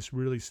accomplish this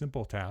really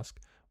simple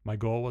task. My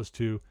goal was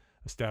to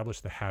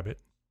establish the habit.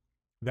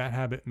 That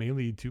habit may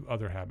lead to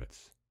other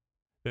habits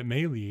that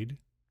may lead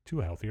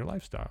to a healthier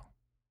lifestyle,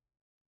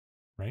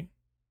 right?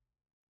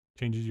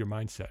 Changes your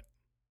mindset,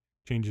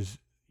 changes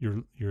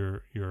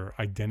your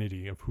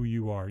identity of who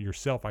you are, your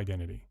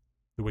self-identity,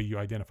 the way you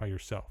identify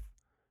yourself,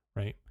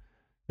 right?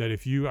 That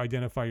if you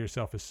identify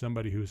yourself as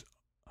somebody who's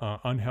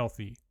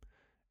unhealthy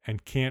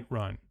and can't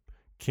run,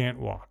 can't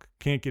walk,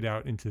 can't get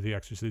out into the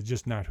exercise, it's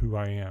just not who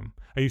I am.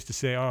 I used to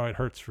say, oh, it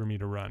hurts for me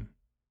to run.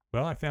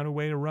 Well, I found a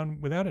way to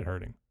run without it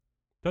hurting.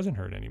 It doesn't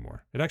hurt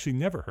anymore. It actually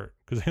never hurt,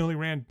 because I only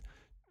ran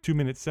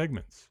 2-minute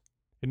segments.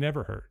 It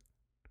never hurt.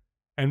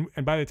 And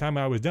by the time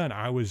I was done,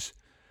 I was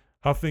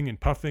huffing and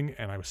puffing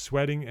and I was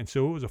sweating. And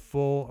so it was a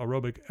full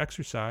aerobic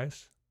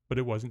exercise, but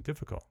it wasn't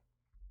difficult.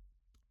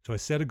 So I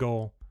set a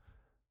goal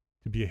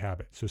to be a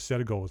habit. So set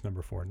a goal is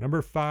number 4.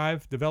 Number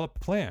 5, develop a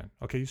plan.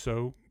 Okay,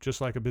 so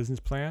just like a business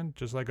plan,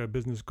 just like a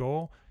business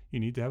goal, you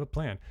need to have a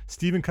plan.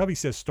 Stephen Covey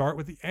says, start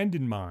with the end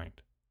in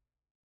mind.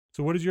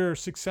 So what does your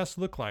success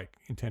look like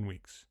in 10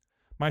 weeks?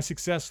 My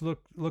success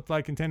looked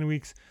like in 10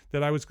 weeks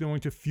that I was going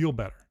to feel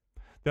better,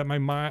 that my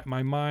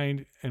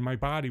mind and my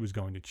body was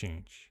going to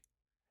change.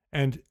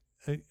 And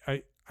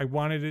I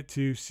wanted it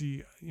to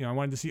see, I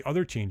wanted to see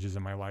other changes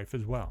in my life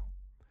as well.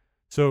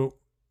 So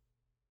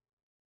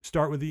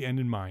start with the end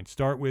in mind.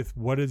 Start with,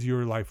 what does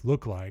your life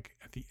look like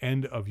at the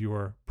end of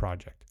your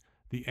project,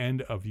 the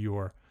end of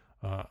your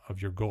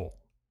goal,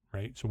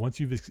 right? So once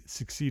you've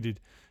succeeded,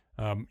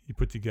 you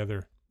put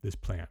together this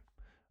plan.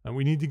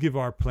 We need to give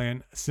our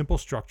plan a simple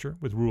structure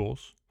with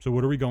rules. So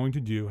what are we going to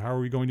do? How are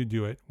we going to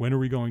do it? When are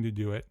we going to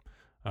do it?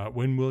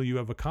 When will you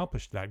have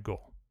accomplished that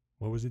goal?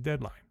 What was the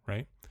deadline,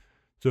 right?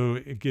 So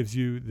it gives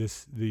you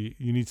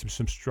you need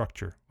some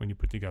structure when you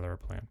put together a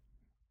plan.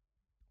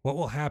 What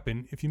will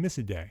happen if you miss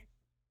a day,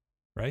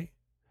 right?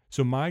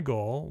 So my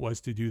goal was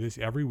to do this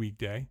every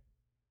weekday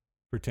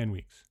for 10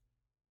 weeks.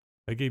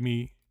 That gave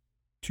me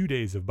 2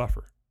 days of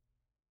buffer.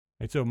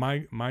 And so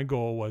my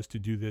goal was to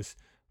do this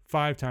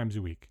 5 times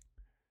a week.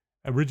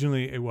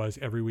 Originally, it was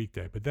every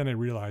weekday, but then I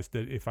realized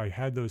that if I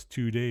had those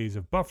 2 days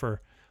of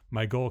buffer,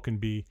 my goal can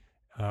be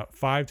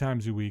 5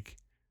 times a week,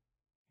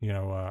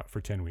 for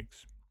 10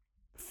 weeks.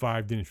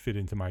 5 didn't fit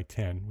into my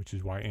 10, which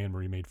is why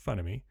Anne-Marie made fun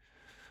of me.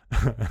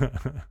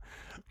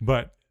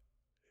 But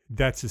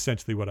that's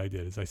essentially what I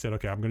did. Is I said,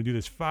 okay, I'm going to do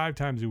this 5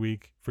 times a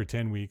week for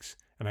 10 weeks,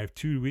 and I have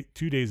 2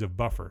 days of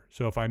buffer.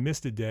 So if I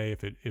missed a day,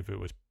 if it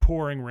was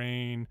pouring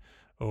rain,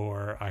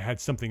 or I had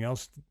something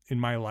else in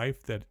my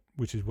life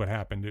which is what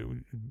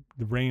happened.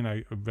 The rain,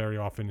 I very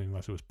often,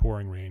 unless it was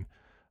pouring rain,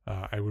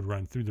 I would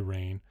run through the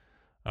rain.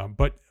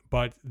 But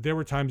there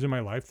were times in my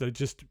life that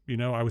just,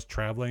 I was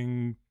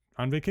traveling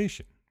on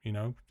vacation.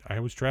 I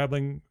was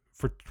traveling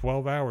for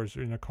 12 hours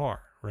in a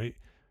car, right?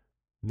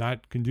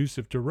 Not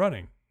conducive to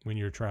running when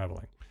you're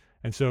traveling.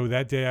 And so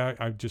that day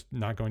I'm just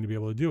not going to be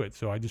able to do it.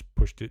 So I just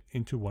pushed it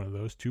into one of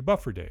those 2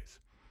 buffer days.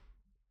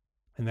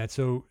 And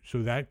so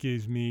that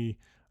gives me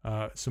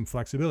some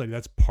flexibility.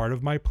 That's part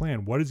of my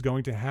plan. What is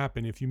going to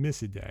happen if you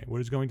miss a day? What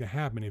is going to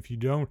happen if you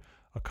don't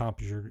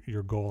accomplish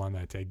your goal on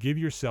that day? Give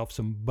yourself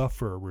some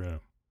buffer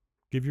room.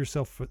 Give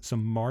yourself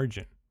some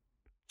margin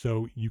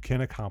so you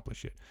can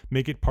accomplish it.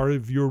 Make it part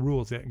of your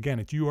rules. Again,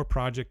 it's your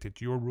project.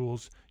 It's your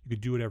rules. You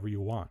could do whatever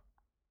you want,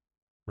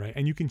 right?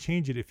 And you can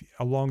change it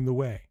along the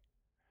way.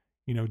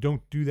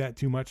 Don't do that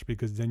too much,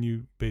 because then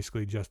you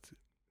basically just,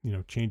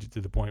 change it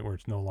to the point where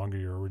it's no longer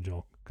your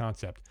original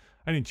concept.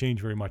 I didn't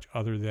change very much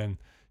other than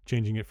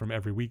changing it from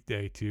every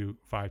weekday to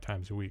 5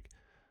 times a week.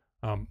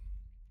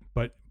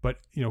 But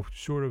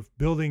sort of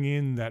building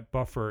in that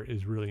buffer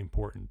is really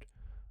important.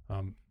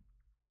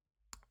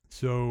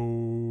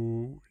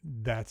 So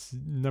that's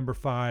number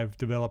 5,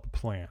 develop a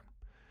plan.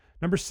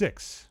 Number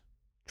 6,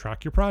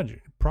 track your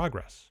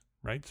progress,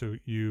 right? So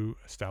you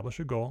establish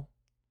a goal,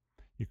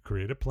 you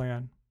create a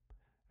plan,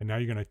 and now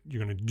you're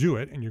gonna do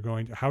it, and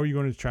how are you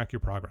going to track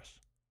your progress?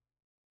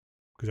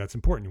 Because that's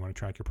important. You want to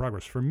track your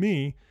progress. For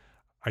me,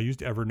 I used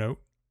Evernote.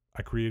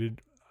 I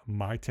created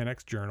my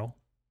 10X journal.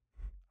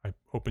 I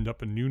opened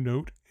up a new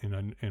note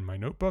in my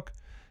notebook,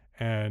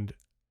 and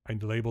I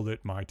labeled it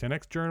my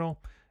 10X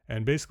journal.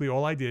 And basically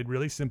all I did,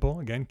 really simple,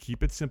 again,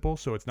 keep it simple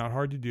so it's not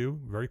hard to do,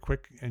 very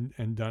quick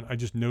and done. I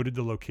just noted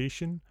the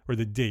location or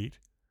the date.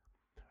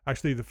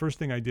 Actually, the first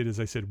thing I did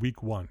is I said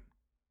week 1,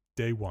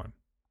 day 1,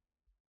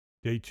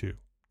 day 2,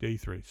 day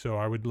 3. So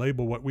I would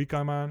label what week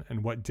I'm on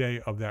and what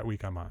day of that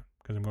week I'm on,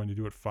 because I'm going to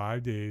do it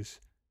 5 days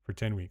for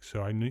 10 weeks.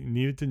 So I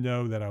needed to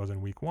know that I was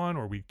in week 1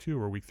 or week 2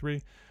 or week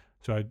 3.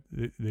 So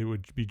they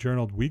would be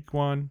journaled week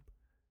 1,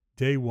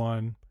 day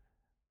 1,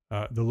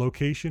 the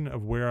location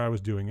of where I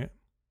was doing it.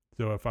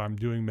 So if I'm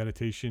doing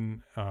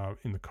meditation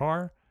in the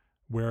car,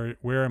 where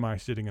am I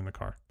sitting in the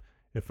car?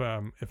 If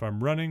I'm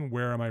running,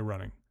 where am I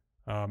running?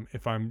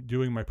 If I'm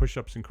doing my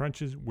push-ups and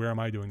crunches, where am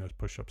I doing those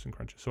push-ups and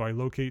crunches? So I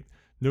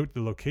note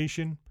the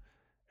location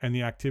and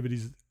the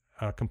activities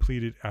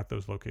completed at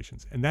those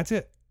locations, and that's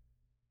it.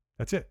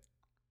 That's it.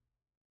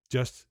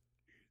 Just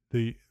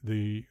the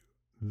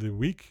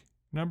week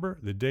number,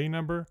 the day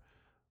number,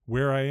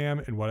 where I am,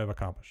 and what I've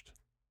accomplished.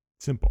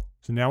 Simple.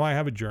 So now I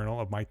have a journal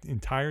of my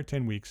entire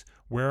 10 weeks,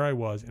 where I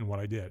was and what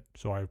I did.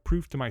 So I have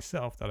proof to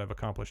myself that I've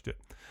accomplished it.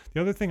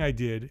 The other thing I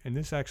did, and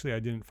this actually I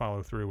didn't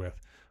follow through with,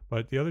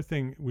 but the other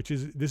thing,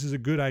 this is a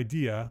good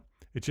idea.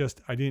 It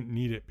just, I didn't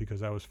need it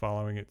because I was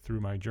following it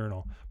through my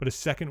journal. But a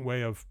second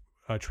way of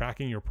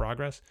tracking your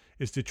progress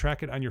is to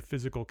track it on your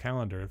physical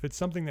calendar. If it's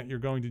something that you're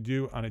going to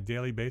do on a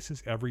daily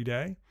basis every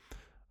day,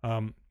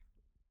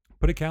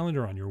 put a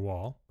calendar on your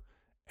wall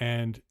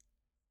and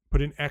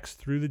put an X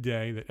through the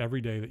day, that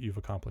every day that you've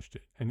accomplished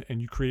it.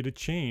 And you create a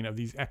chain of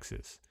these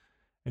X's.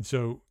 And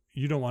so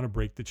you don't want to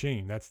break the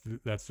chain. That's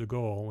the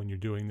goal when you're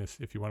doing this.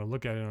 If you want to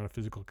look at it on a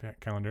physical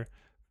calendar,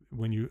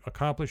 when you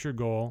accomplish your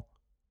goal,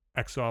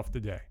 X off the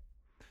day.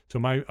 So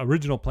my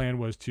original plan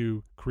was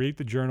to create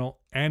the journal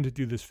and to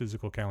do this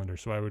physical calendar.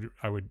 So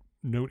I would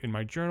note in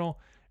my journal,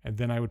 and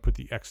then I would put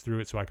the X through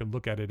it so I could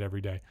look at it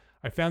every day.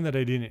 I found that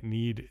I didn't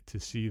need to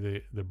see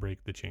the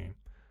break the chain.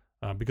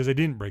 Because I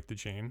didn't break the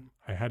chain.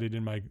 I had it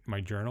in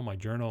my journal. My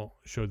journal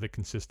showed the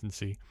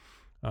consistency.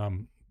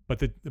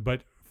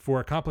 But for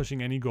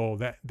accomplishing any goal,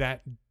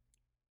 that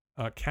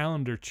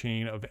calendar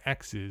chain of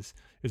X's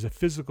is a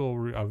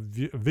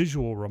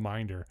visual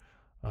reminder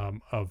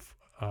of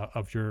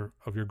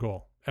your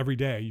goal. Every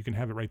day you can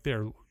have it right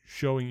there,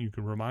 you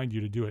can remind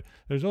you to do it.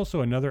 There's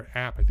also another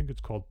app. I think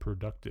it's called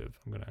Productive.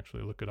 I'm going to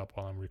actually look it up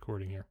while I'm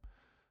recording here.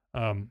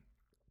 I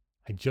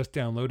just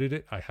downloaded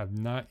it. I have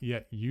not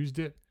yet used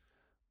it.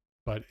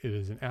 But it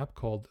is an app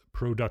called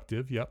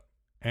Productive, yep.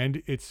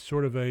 And it's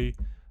sort of an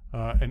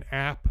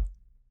app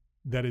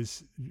that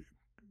is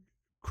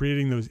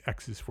creating those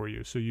X's for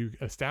you. So you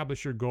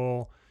establish your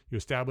goal, you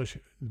establish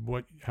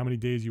how many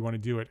days you want to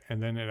do it,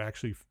 and then it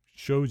actually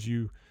shows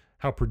you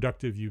how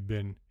productive you've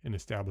been in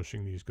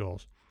establishing these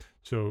goals.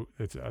 So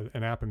it's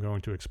an app I'm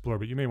going to explore,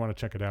 but you may want to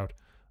check it out.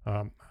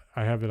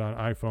 I have it on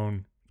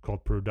iPhone,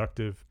 called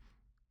Productive.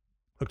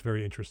 Looked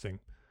very interesting.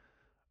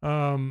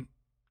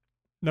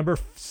 Number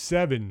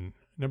seven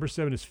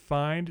is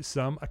find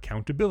some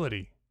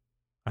accountability.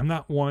 I'm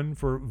not one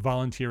for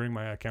volunteering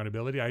my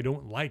accountability. I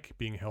don't like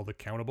being held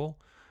accountable.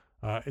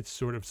 It's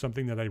sort of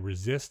something that I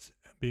resist,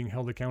 being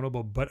held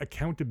accountable, but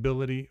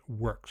accountability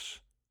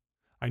works.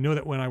 I know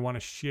that when I want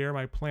to share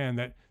my plan,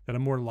 that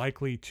I'm more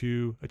likely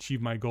to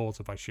achieve my goals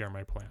if I share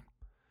my plan.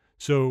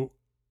 So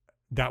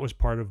that was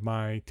part of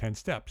my 10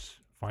 steps,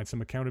 find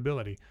some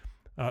accountability.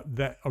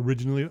 That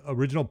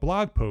original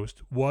blog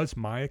post was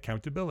my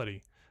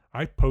accountability.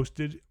 I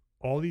posted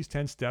all these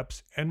 10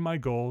 steps and my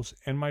goals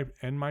and my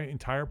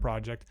entire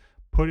project,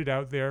 put it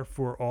out there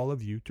for all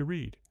of you to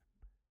read.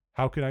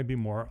 How could I be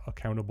more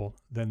accountable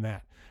than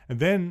that? And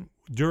then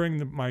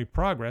during my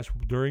progress,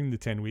 during the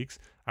 10 weeks,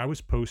 I was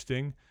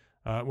posting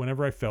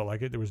whenever I felt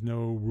like it. There was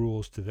no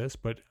rules to this,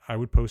 but I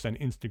would post on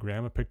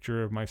Instagram a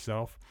picture of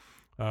myself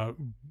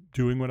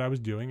doing what I was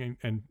doing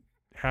and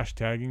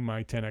hashtagging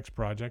my 10X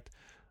project.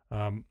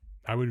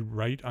 I would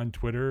write on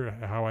Twitter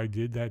how I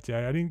did that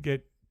day. I didn't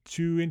get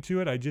too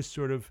into it. I just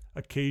sort of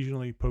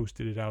occasionally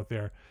posted it out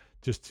there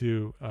just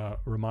to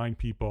remind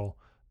people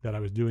that I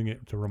was doing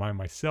it, to remind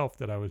myself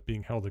that I was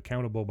being held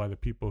accountable by the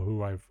people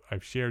who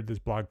I've shared this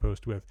blog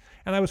post with.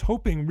 And I was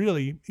hoping,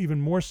 really,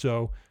 even more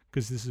so,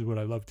 because this is what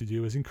I love to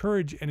do, is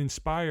encourage and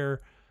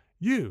inspire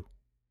you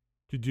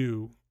to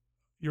do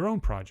your own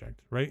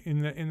project, right?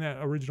 In that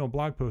original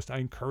blog post, I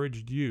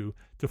encouraged you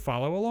to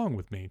follow along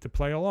with me, to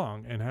play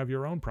along and have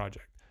your own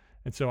project.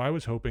 And so I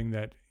was hoping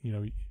that,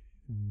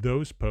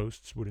 those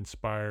posts would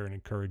inspire and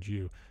encourage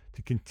you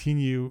to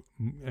continue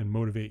and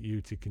motivate you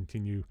to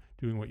continue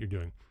doing what you're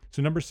doing.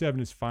 So number 7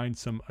 is find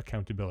some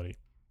accountability.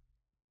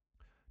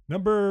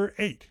 Number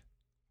 8,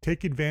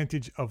 take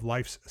advantage of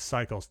life's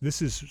cycles.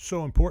 This is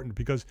so important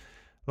because,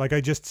 like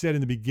I just said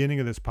in the beginning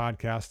of this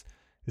podcast,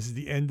 This is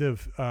the end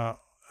of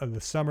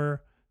the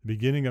summer, the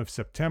beginning of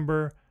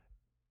September.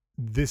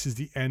 This is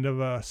the end of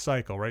a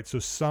cycle, right? So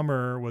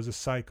summer was a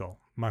cycle.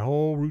 My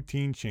whole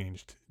routine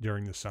changed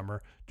during the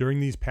summer. During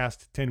these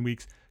past 10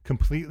 weeks,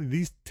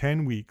 these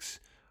 10 weeks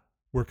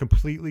were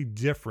completely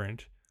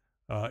different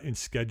in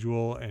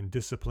schedule and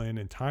discipline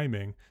and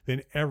timing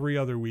than every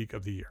other week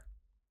of the year.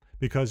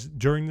 Because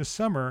during the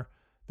summer,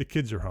 the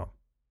kids are home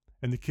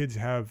and the kids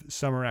have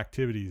summer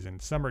activities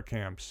and summer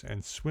camps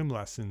and swim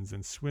lessons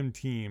and swim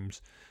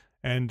teams.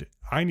 And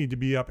I need to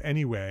be up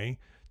anyway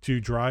to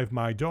drive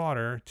my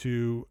daughter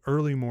to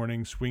early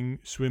morning swim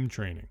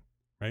training,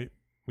 right?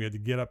 We had to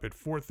get up at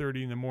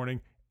 4:30 in the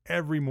morning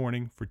every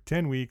morning for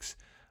 10 weeks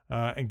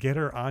and get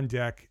her on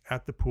deck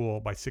at the pool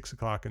by 6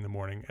 o'clock in the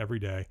morning every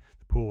day.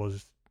 The pool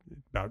was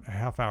about a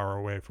half hour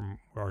away from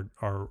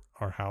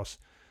our house.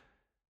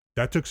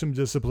 That took some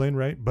discipline,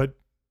 right? But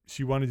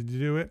she wanted to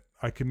do it.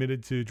 I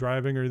committed to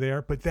driving her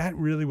there, but that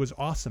really was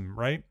awesome,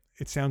 right?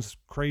 It sounds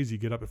crazy,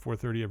 get up at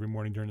 4:30 every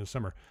morning during the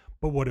summer.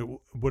 But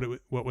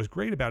what was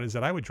great about it is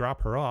that I would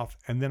drop her off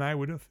and then I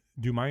would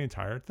do my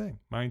entire thing,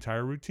 my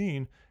entire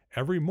routine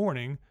every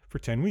morning for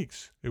 10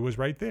 weeks. It was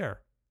right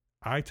there.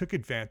 I took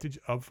advantage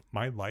of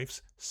my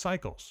life's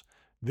cycles.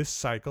 This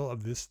cycle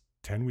of this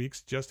 10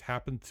 weeks just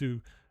happened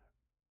to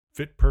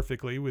fit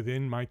perfectly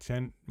within my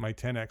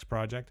 10X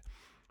project.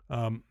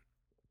 I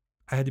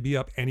had to be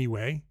up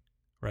anyway,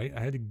 right?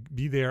 I had to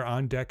be there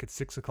on deck at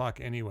 6 o'clock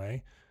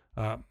anyway.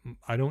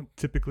 I don't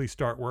typically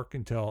start work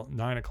until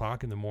 9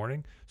 o'clock in the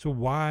morning. So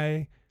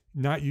why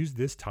not use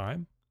this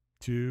time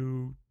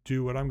to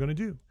do what I'm going to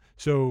do?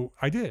 So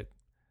I did.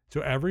 So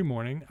every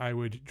morning I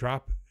would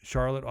drop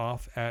Charlotte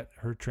off at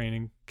her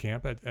training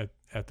camp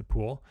at the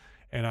pool,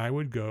 and I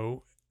would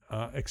go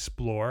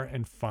explore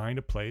and find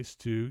a place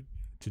to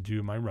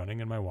do my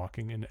running and my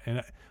walking,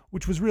 and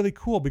which was really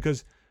cool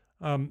because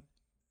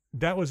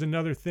that was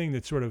another thing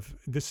that sort of,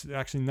 this is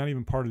actually not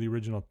even part of the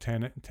original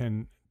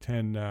 10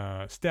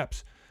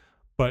 steps,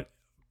 but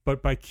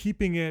by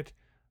keeping it,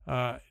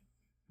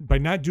 by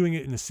not doing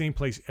it in the same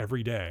place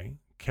every day,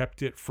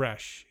 kept it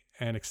fresh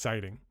and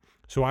exciting.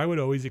 So I would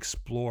always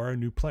explore a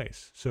new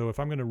place. So if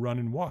I'm going to run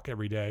and walk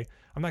every day,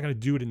 I'm not going to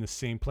do it in the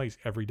same place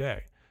every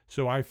day.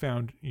 So I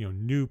found,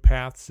 new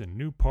paths and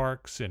new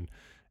parks and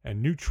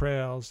new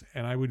trails,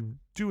 and I would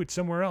do it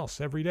somewhere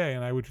else every day.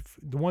 And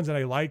the ones that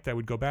I liked, I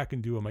would go back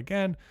and do them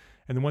again.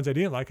 And the ones I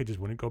didn't like, I just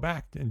wouldn't go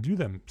back and do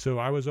them. So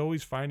I was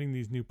always finding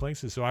these new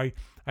places. So I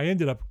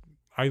ended up,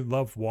 I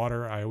love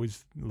water. I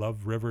always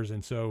love rivers.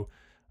 And so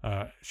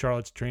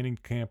Charlotte's training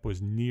camp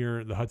was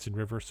near the Hudson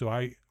River. So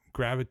I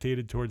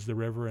gravitated towards the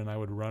river and I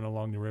would run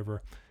along the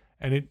river,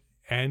 and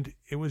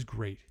it was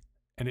great.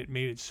 And it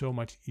made it so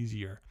much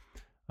easier.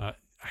 I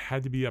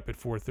had to be up at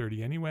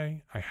 4:30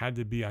 anyway. I had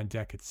to be on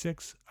deck at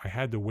 6. I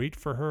had to wait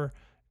for her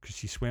because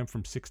she swam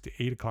from 6 to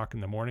 8 o'clock in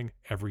the morning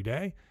every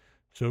day.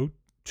 So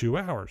 2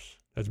 hours.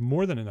 That's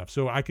more than enough.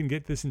 So I can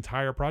get this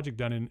entire project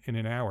done in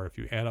an hour. If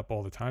you add up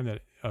all the time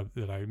that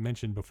I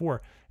mentioned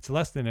before, it's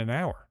less than an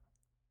hour,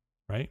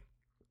 right?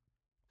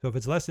 So if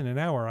it's less than an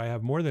hour, I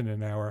have more than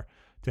an hour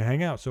to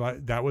hang out. So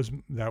that was,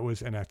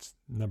 and that's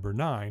number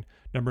 9.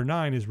 Number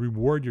 9 is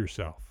reward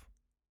yourself.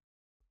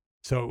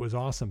 So it was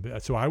awesome.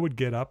 So I would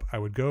get up, I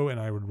would go and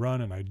I would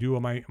run and I do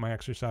my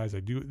exercise. I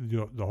do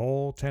the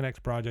whole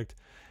 10X project.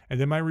 And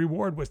then my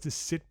reward was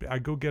to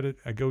I'd go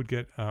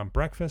get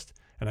breakfast,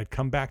 and I'd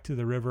come back to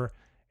the river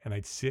and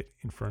I'd sit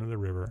in front of the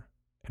river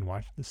and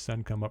watch the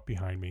sun come up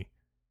behind me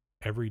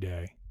every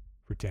day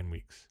for 10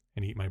 weeks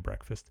and eat my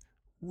breakfast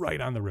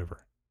right on the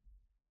river.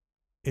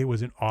 It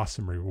was an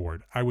awesome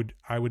reward. I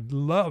would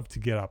love to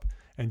get up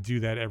and do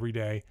that every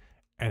day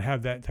and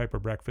have that type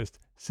of breakfast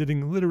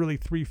sitting literally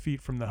 3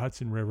 feet from the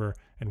Hudson River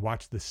and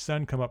watch the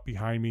sun come up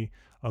behind me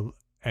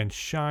and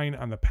shine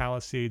on the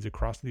Palisades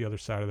across the other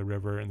side of the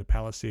river. And the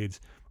Palisades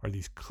are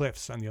these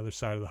cliffs on the other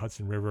side of the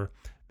Hudson River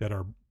that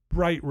are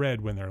bright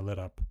red when they're lit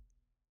up.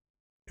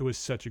 It was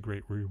such a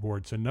great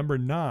reward. So number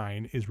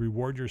 9 is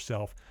reward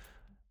yourself.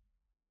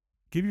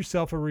 Give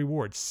yourself a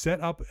reward.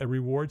 Set up a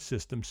reward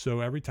system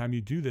so every time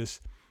you do this,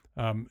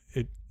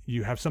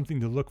 you have something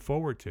to look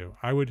forward to.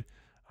 I would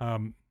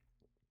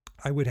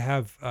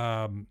have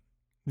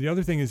the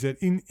other thing is that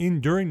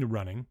during the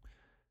running,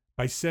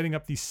 by setting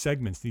up these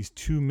segments, these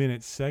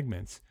 2-minute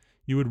segments,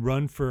 you would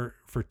run for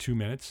 2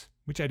 minutes,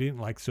 which I didn't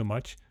like so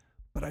much,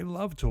 but I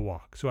love to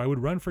walk. So I would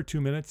run for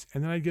 2 minutes,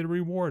 and then I'd get a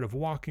reward of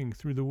walking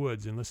through the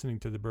woods and listening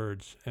to the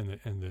birds and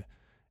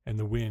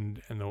the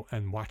wind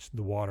and watch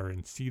the water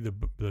and see the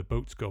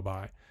boats go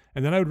by.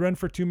 And then I would run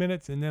for 2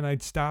 minutes, and then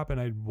I'd stop and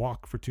I'd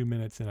walk for 2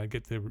 minutes, and I'd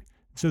get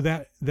so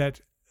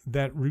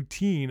that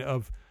routine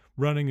of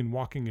running and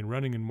walking and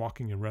running and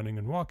walking and running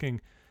and walking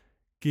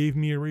gave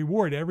me a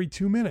reward every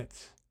 2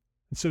 minutes.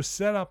 And so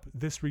set up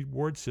this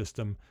reward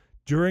system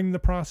during the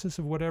process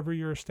of whatever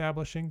you're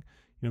establishing.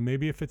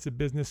 Maybe if it's a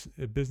business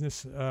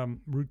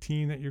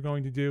routine that you're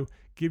going to do,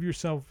 give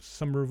yourself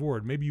some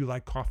reward. Maybe you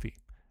like coffee.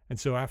 And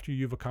so after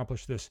you've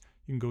accomplished this,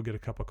 you can go get a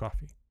cup of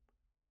coffee.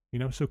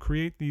 So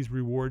create this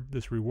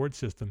reward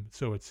system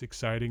so it's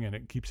exciting and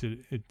it keeps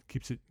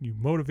it you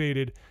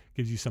motivated,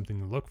 gives you something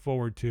to look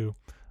forward to,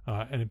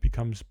 and it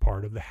becomes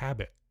part of the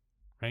habit,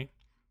 right?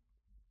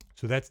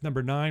 So that's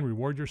number 9,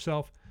 reward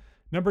yourself.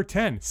 Number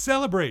 10,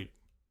 celebrate,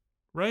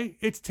 right?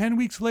 It's 10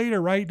 weeks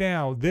later right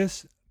now.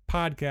 This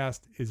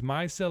podcast is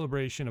my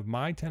celebration of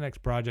my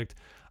 10X project.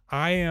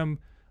 I am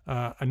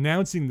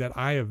announcing that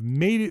I have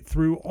made it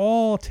through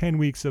all 10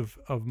 weeks of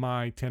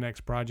my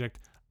 10X project.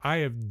 I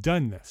have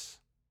done this.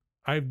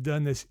 I've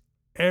done this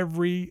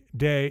every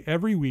day,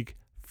 every week,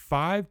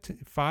 5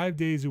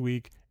 days a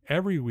week,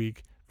 every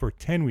week for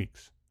 10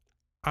 weeks.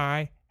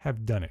 I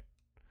have done it.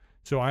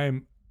 So I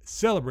am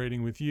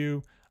celebrating with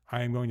you.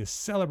 I am going to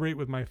celebrate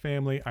with my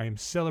family. I am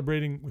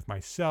celebrating with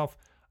myself.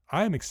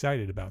 I am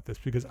excited about this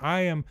because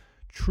I am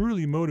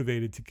truly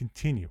motivated to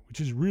continue,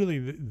 which is really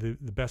the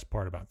best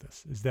part about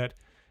this, is that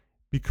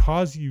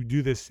because you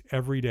do this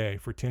every day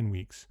for 10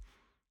 weeks,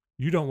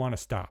 you don't want to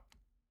stop.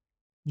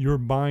 Your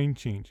mind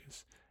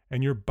changes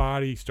and your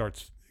body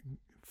starts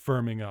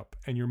firming up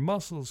and your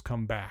muscles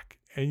come back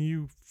and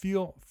you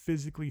feel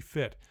physically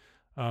fit.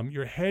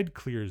 Your head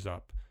clears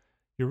up.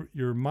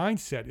 Your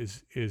mindset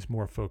is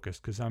more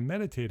focused because I'm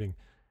meditating.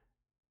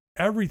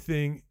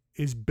 Everything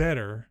is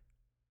better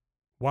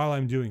while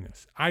I'm doing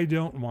this. I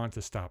don't want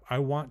to stop. I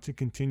want to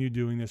continue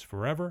doing this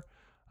forever.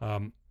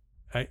 I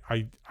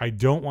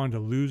don't want to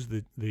lose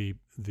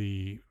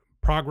the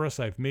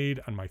progress I've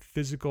made on my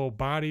physical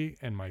body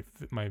and my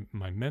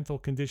mental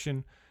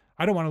condition.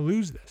 I don't want to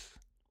lose this.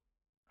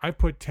 I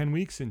put 10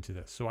 weeks into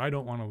this, so I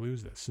don't want to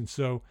lose this. And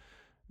so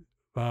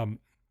I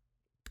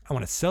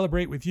want to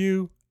celebrate with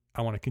you.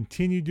 I want to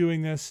continue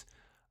doing this.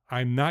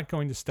 I'm not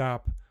going to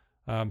stop.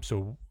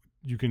 So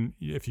you can,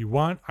 if you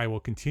want, I will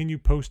continue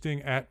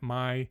posting at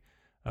my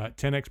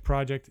 10X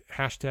project,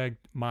 hashtag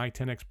my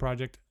 10X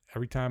project.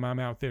 Every time I'm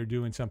out there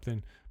doing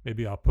something,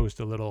 maybe I'll post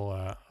a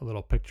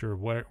little picture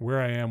of where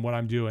I am, what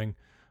I'm doing,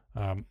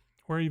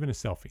 or even a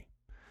selfie.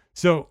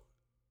 So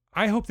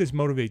I hope this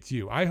motivates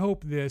you. I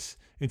hope this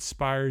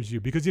inspires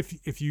you, because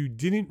if you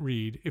did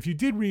read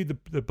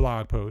the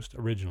blog post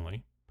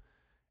originally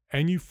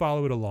and you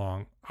follow it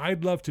along,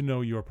 I'd love to know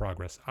your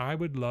progress. I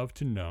would love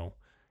to know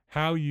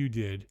how you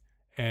did.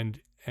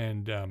 And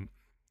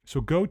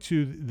so go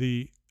to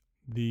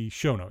the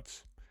show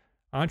notes,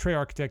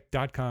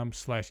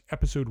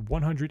 entrearchitect.com/episode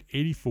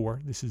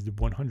 184. This is the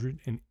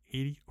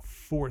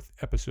 184th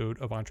episode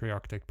of Entre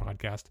Architect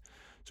Podcast.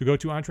 So go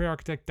to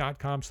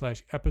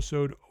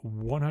entrearchitect.com/episode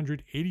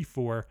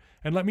 184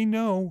 and let me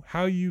know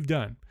how you've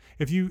done.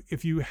 If you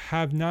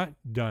have not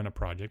done a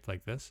project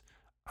like this,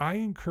 I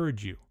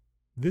encourage you.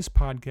 This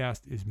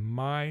podcast is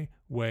my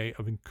way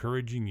of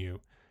encouraging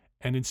you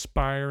and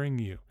inspiring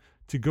you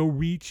to go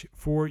reach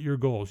for your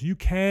goals. You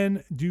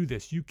can do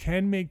this. You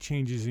can make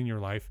changes in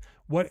your life,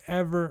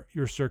 whatever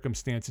your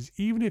circumstances.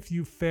 Even if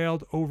you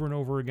failed over and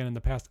over again in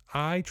the past.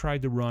 I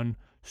tried to run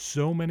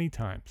so many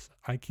times.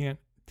 I can't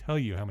tell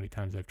you how many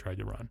times I've tried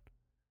to run.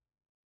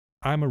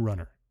 I'm a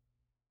runner.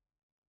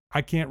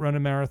 I can't run a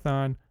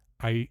marathon.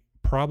 I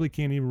probably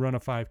can't even run a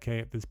 5K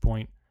at this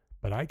point,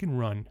 but I can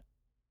run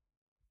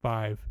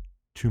 5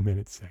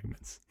 2-minute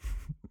segments.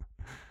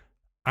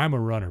 I'm a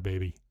runner,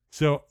 baby.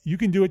 So you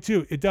can do it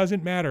too. It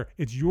doesn't matter.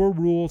 It's your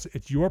rules.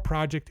 It's your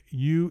project.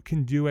 You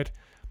can do it.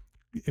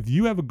 If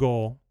you have a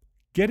goal,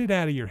 get it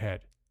out of your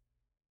head.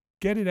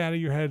 Get it out of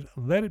your head.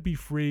 Let it be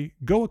free.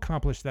 Go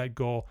accomplish that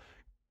goal.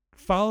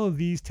 Follow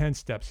these 10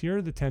 steps. Here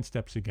are the 10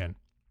 steps again.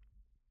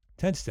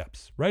 10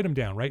 steps. Write them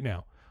down right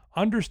now.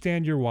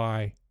 Understand your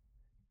why.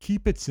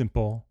 Keep it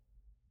simple.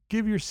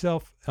 Give your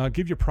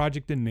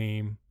project a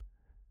name.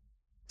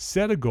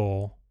 Set a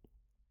goal.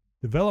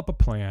 Develop a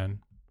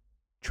plan.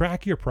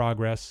 Track your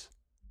progress.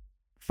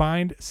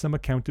 Find some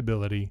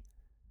accountability.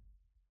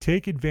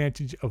 Take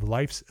advantage of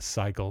life's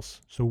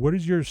cycles. So what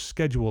does your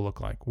schedule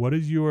look like? What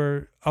does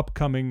your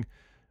upcoming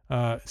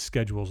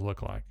schedules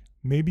look like?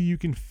 Maybe you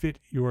can fit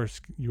your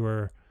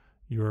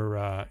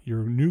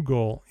new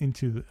goal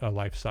into a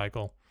life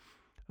cycle.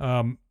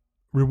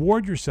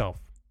 Reward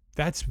yourself.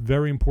 That's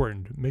very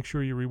important. Make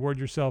sure you reward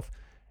yourself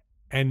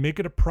and make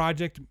it a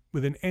project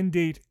with an end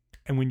date.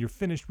 And when you're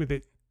finished with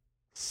it,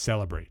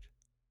 celebrate.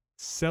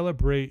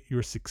 Celebrate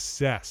your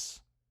success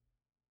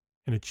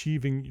in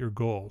achieving your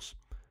goals.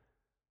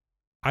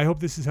 I hope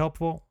this is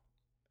helpful.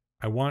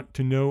 I want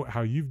to know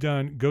how you've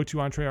done. Go to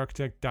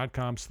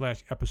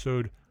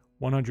entrearchitect.com/episode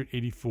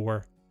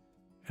 184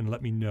 and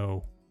let me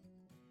know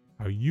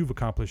how you've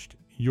accomplished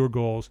your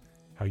goals,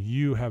 how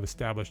you have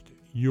established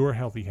your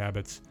healthy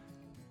habits,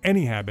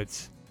 any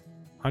habits.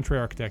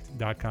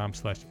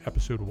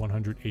 entrearchitect.com/episode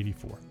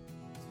 184.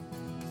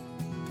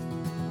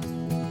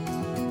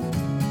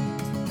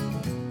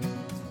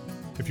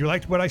 If you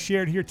liked what I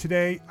shared here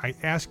today, I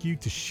ask you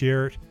to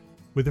share it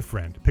with a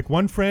friend. Pick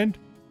one friend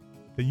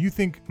that you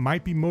think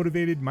might be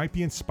motivated, might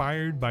be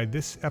inspired by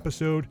this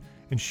episode,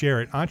 and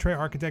share it.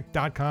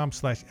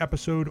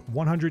 entrearchitect.com/episode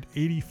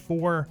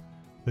 184,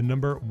 the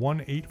number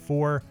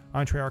 184,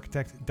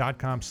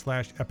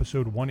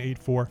 entrearchitect.com/episode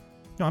 184.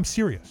 No, I'm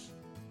serious.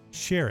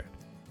 Share it.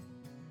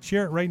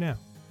 Share it right now.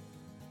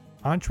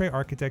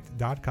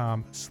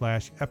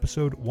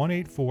 EntreArchitect.com/episode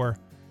 184.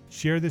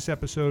 Share this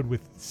episode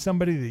with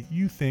somebody that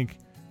you think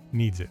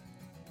needs it.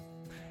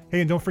 Hey,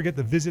 and don't forget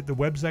to visit the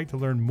website to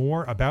learn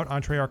more about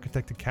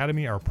EntreArchitect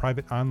Academy, our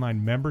private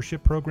online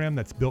membership program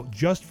that's built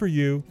just for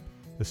you,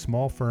 the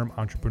small firm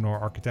entrepreneur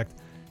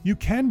architect. You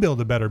can build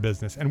a better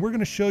business, and we're going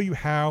to show you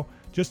how.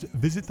 Just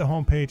visit the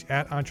homepage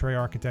at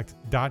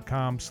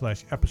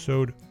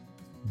EntreArchitect.com/episode.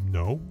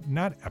 No,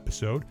 not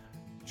episode,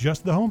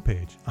 just the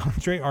homepage,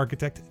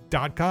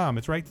 EntreArchitect.com.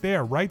 It's right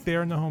there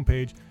in the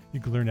homepage. You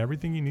can learn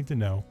everything you need to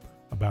know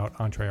about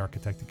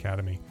EntreArchitect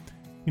Academy.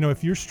 You know,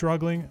 if you're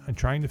struggling and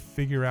trying to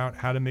figure out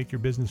how to make your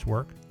business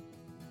work,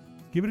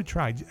 give it a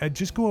try.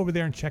 Just go over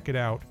there and check it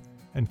out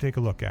and take a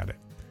look at it.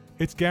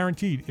 It's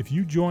guaranteed. If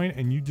you join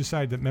and you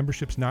decide that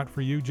membership's not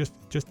for you, just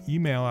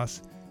email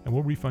us and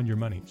we'll refund your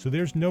money. So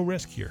there's no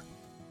risk here.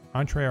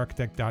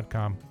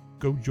 EntreArchitect.com.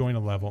 Go join a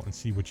level and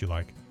see what you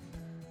like.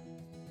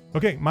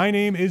 Okay, my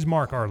name is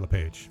Mark R.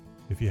 LePage,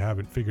 if you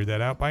haven't figured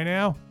that out by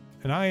now.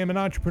 And I am an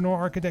entrepreneur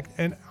architect,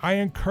 and I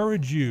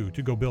encourage you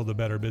to go build a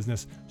better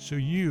business so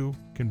you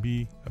can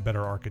be a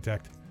better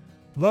architect.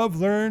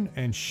 Love, learn,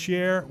 and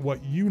share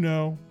what you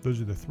know.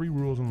 Those are the 3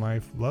 rules in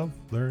life. Love,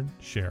 learn,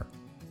 share.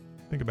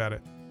 Think about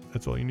it.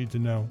 That's all you need to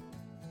know.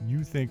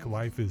 You think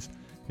life is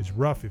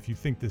rough, if you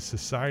think this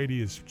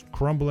society is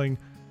crumbling,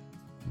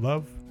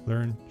 love,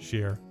 learn,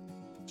 share.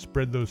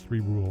 Spread those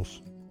 3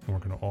 rules, and we're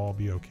going to all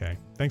be okay.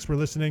 Thanks for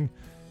listening.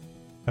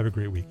 Have a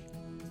great week.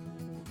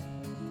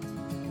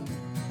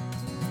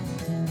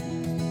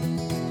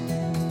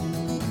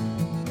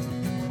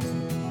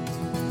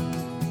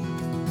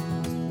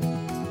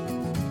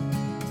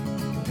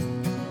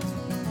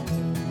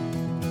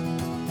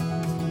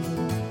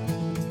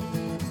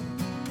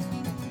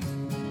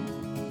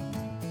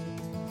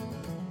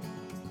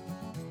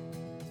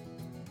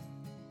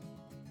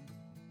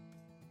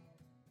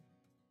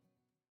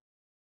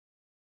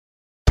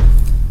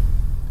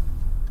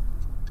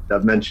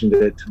 I've mentioned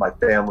it to my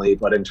family,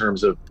 but in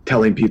terms of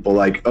telling people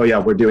like, oh yeah,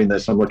 we're doing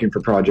this, I'm looking for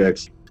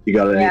projects, you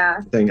got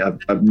anything?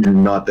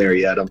 I'm not there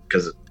yet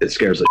because it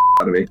scares the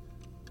out of me.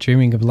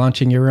 Dreaming of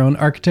launching your own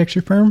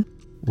architecture firm?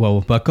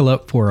 Well, buckle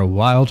up for a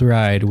wild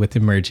ride with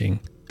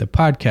Emerging, the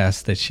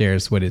podcast that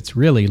shares what it's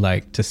really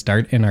like to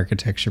start an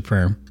architecture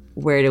firm.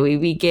 Where do we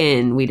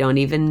begin? We don't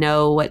even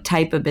know what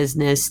type of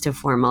business to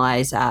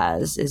formalize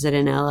as. Is it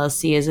an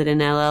LLC? Is it an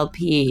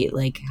LLP?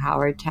 Like, how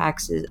are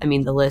taxes? I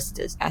mean, the list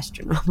is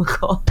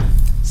astronomical.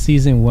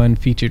 Season 1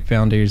 featured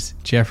founders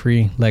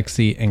Jeffrey,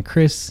 Lexi, and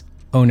Chris,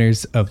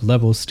 owners of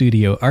Level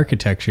Studio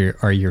Architecture,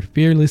 are your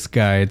fearless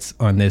guides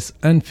on this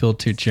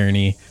unfiltered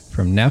journey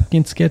from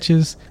napkin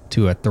sketches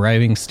to a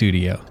thriving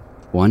studio.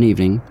 One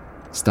evening,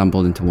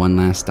 stumbled into one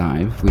last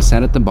dive, we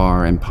sat at the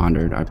bar and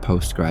pondered our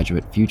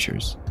postgraduate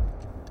futures.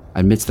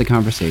 Amidst the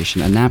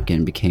conversation, a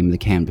napkin became the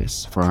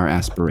canvas for our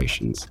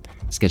aspirations,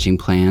 sketching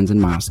plans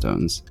and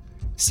milestones,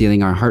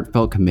 sealing our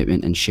heartfelt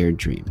commitment and shared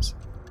dreams.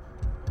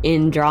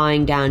 In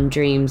drawing down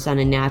dreams on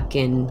a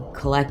napkin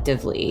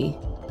collectively,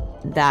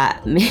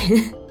 that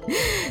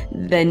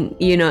then,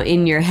 you know,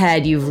 in your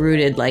head, you've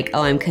rooted like,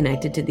 oh, I'm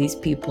connected to these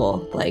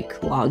people,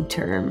 like long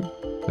term.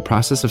 The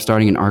process of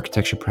starting an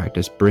architecture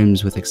practice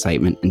brims with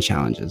excitement and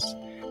challenges,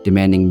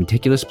 demanding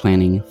meticulous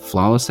planning,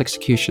 flawless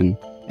execution,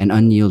 and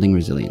unyielding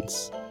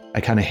resilience. I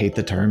kind of hate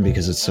the term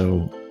because it's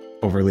so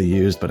overly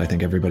used, but I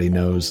think everybody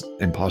knows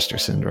imposter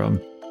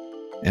syndrome.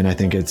 And I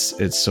think it's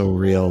so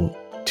real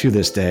to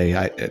this day.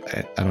 I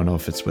don't know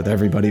if it's with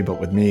everybody, but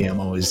with me,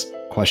 I'm always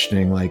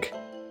questioning like,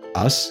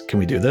 us, can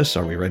we do this?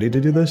 Are we ready to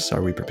do this?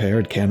 Are we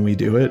prepared? Can we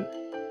do it?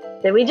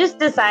 Did we just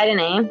decide a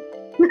name?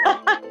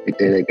 We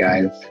did it,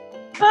 guys.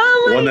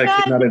 Oh my One that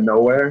God. came out of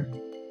nowhere.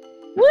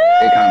 Woo!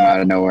 It came out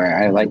of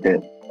nowhere. I liked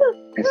it.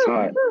 I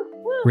saw it.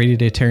 Ready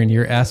to turn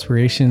your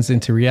aspirations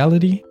into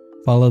reality?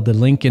 Follow the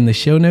link in the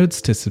show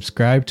notes to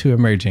subscribe to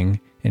Emerging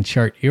and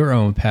chart your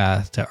own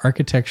path to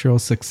architectural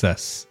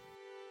success.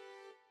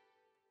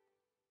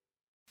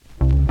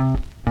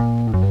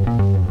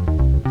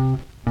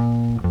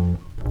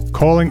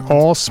 Calling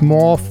all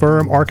small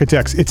firm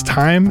architects. It's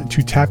time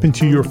to tap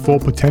into your full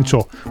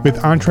potential with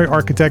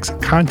EntreArchitect's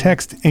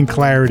Context and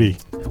Clarity,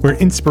 where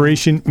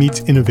inspiration meets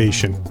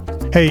innovation.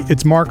 Hey,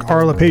 it's Mark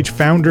R. LePage,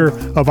 founder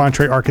of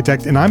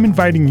EntreArchitect, and I'm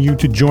inviting you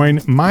to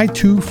join my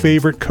 2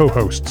 favorite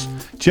co-hosts,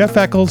 Jeff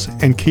Eccles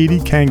and Katie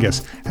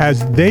Kangas,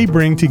 as they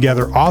bring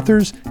together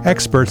authors,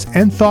 experts,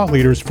 and thought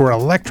leaders for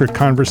electric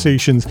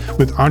conversations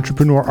with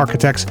entrepreneur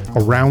architects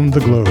around the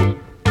globe.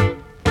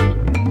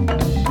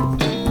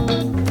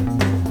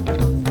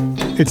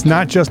 It's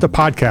not just a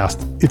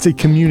podcast, it's a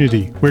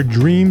community where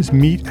dreams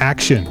meet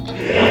action.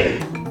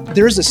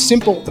 There's a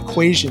simple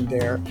equation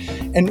there.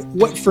 And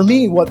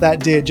what that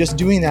did, just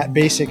doing that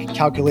basic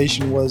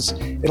calculation, was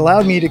it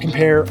allowed me to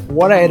compare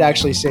what I had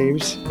actually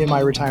saved in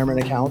my retirement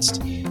accounts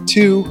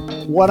to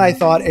what I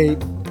thought a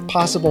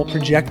possible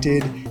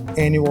projected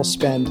annual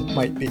spend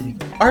might be.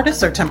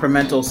 Artists are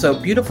temperamental, so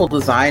beautiful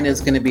design is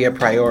going to be a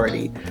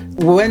priority.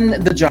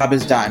 When the job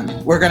is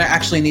done, we're going to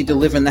actually need to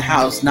live in the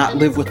house, not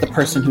live with the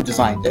person who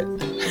designed it.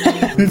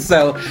 And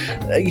so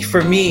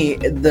for me,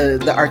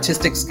 the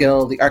artistic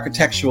skill, the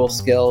architectural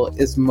skill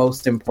is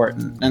most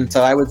important. And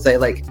so I would say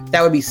like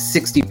that would be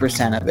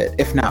 60% of it,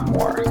 if not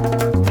more.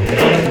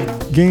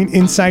 Gain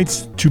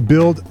insights to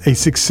build a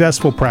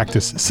successful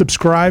practice.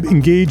 Subscribe,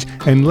 engage,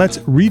 and let's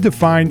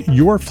redefine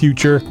your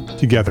future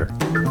together.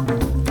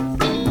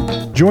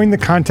 Join the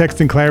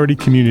Context and Clarity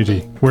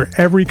community, where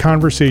every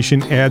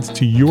conversation adds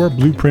to your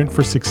blueprint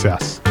for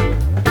success.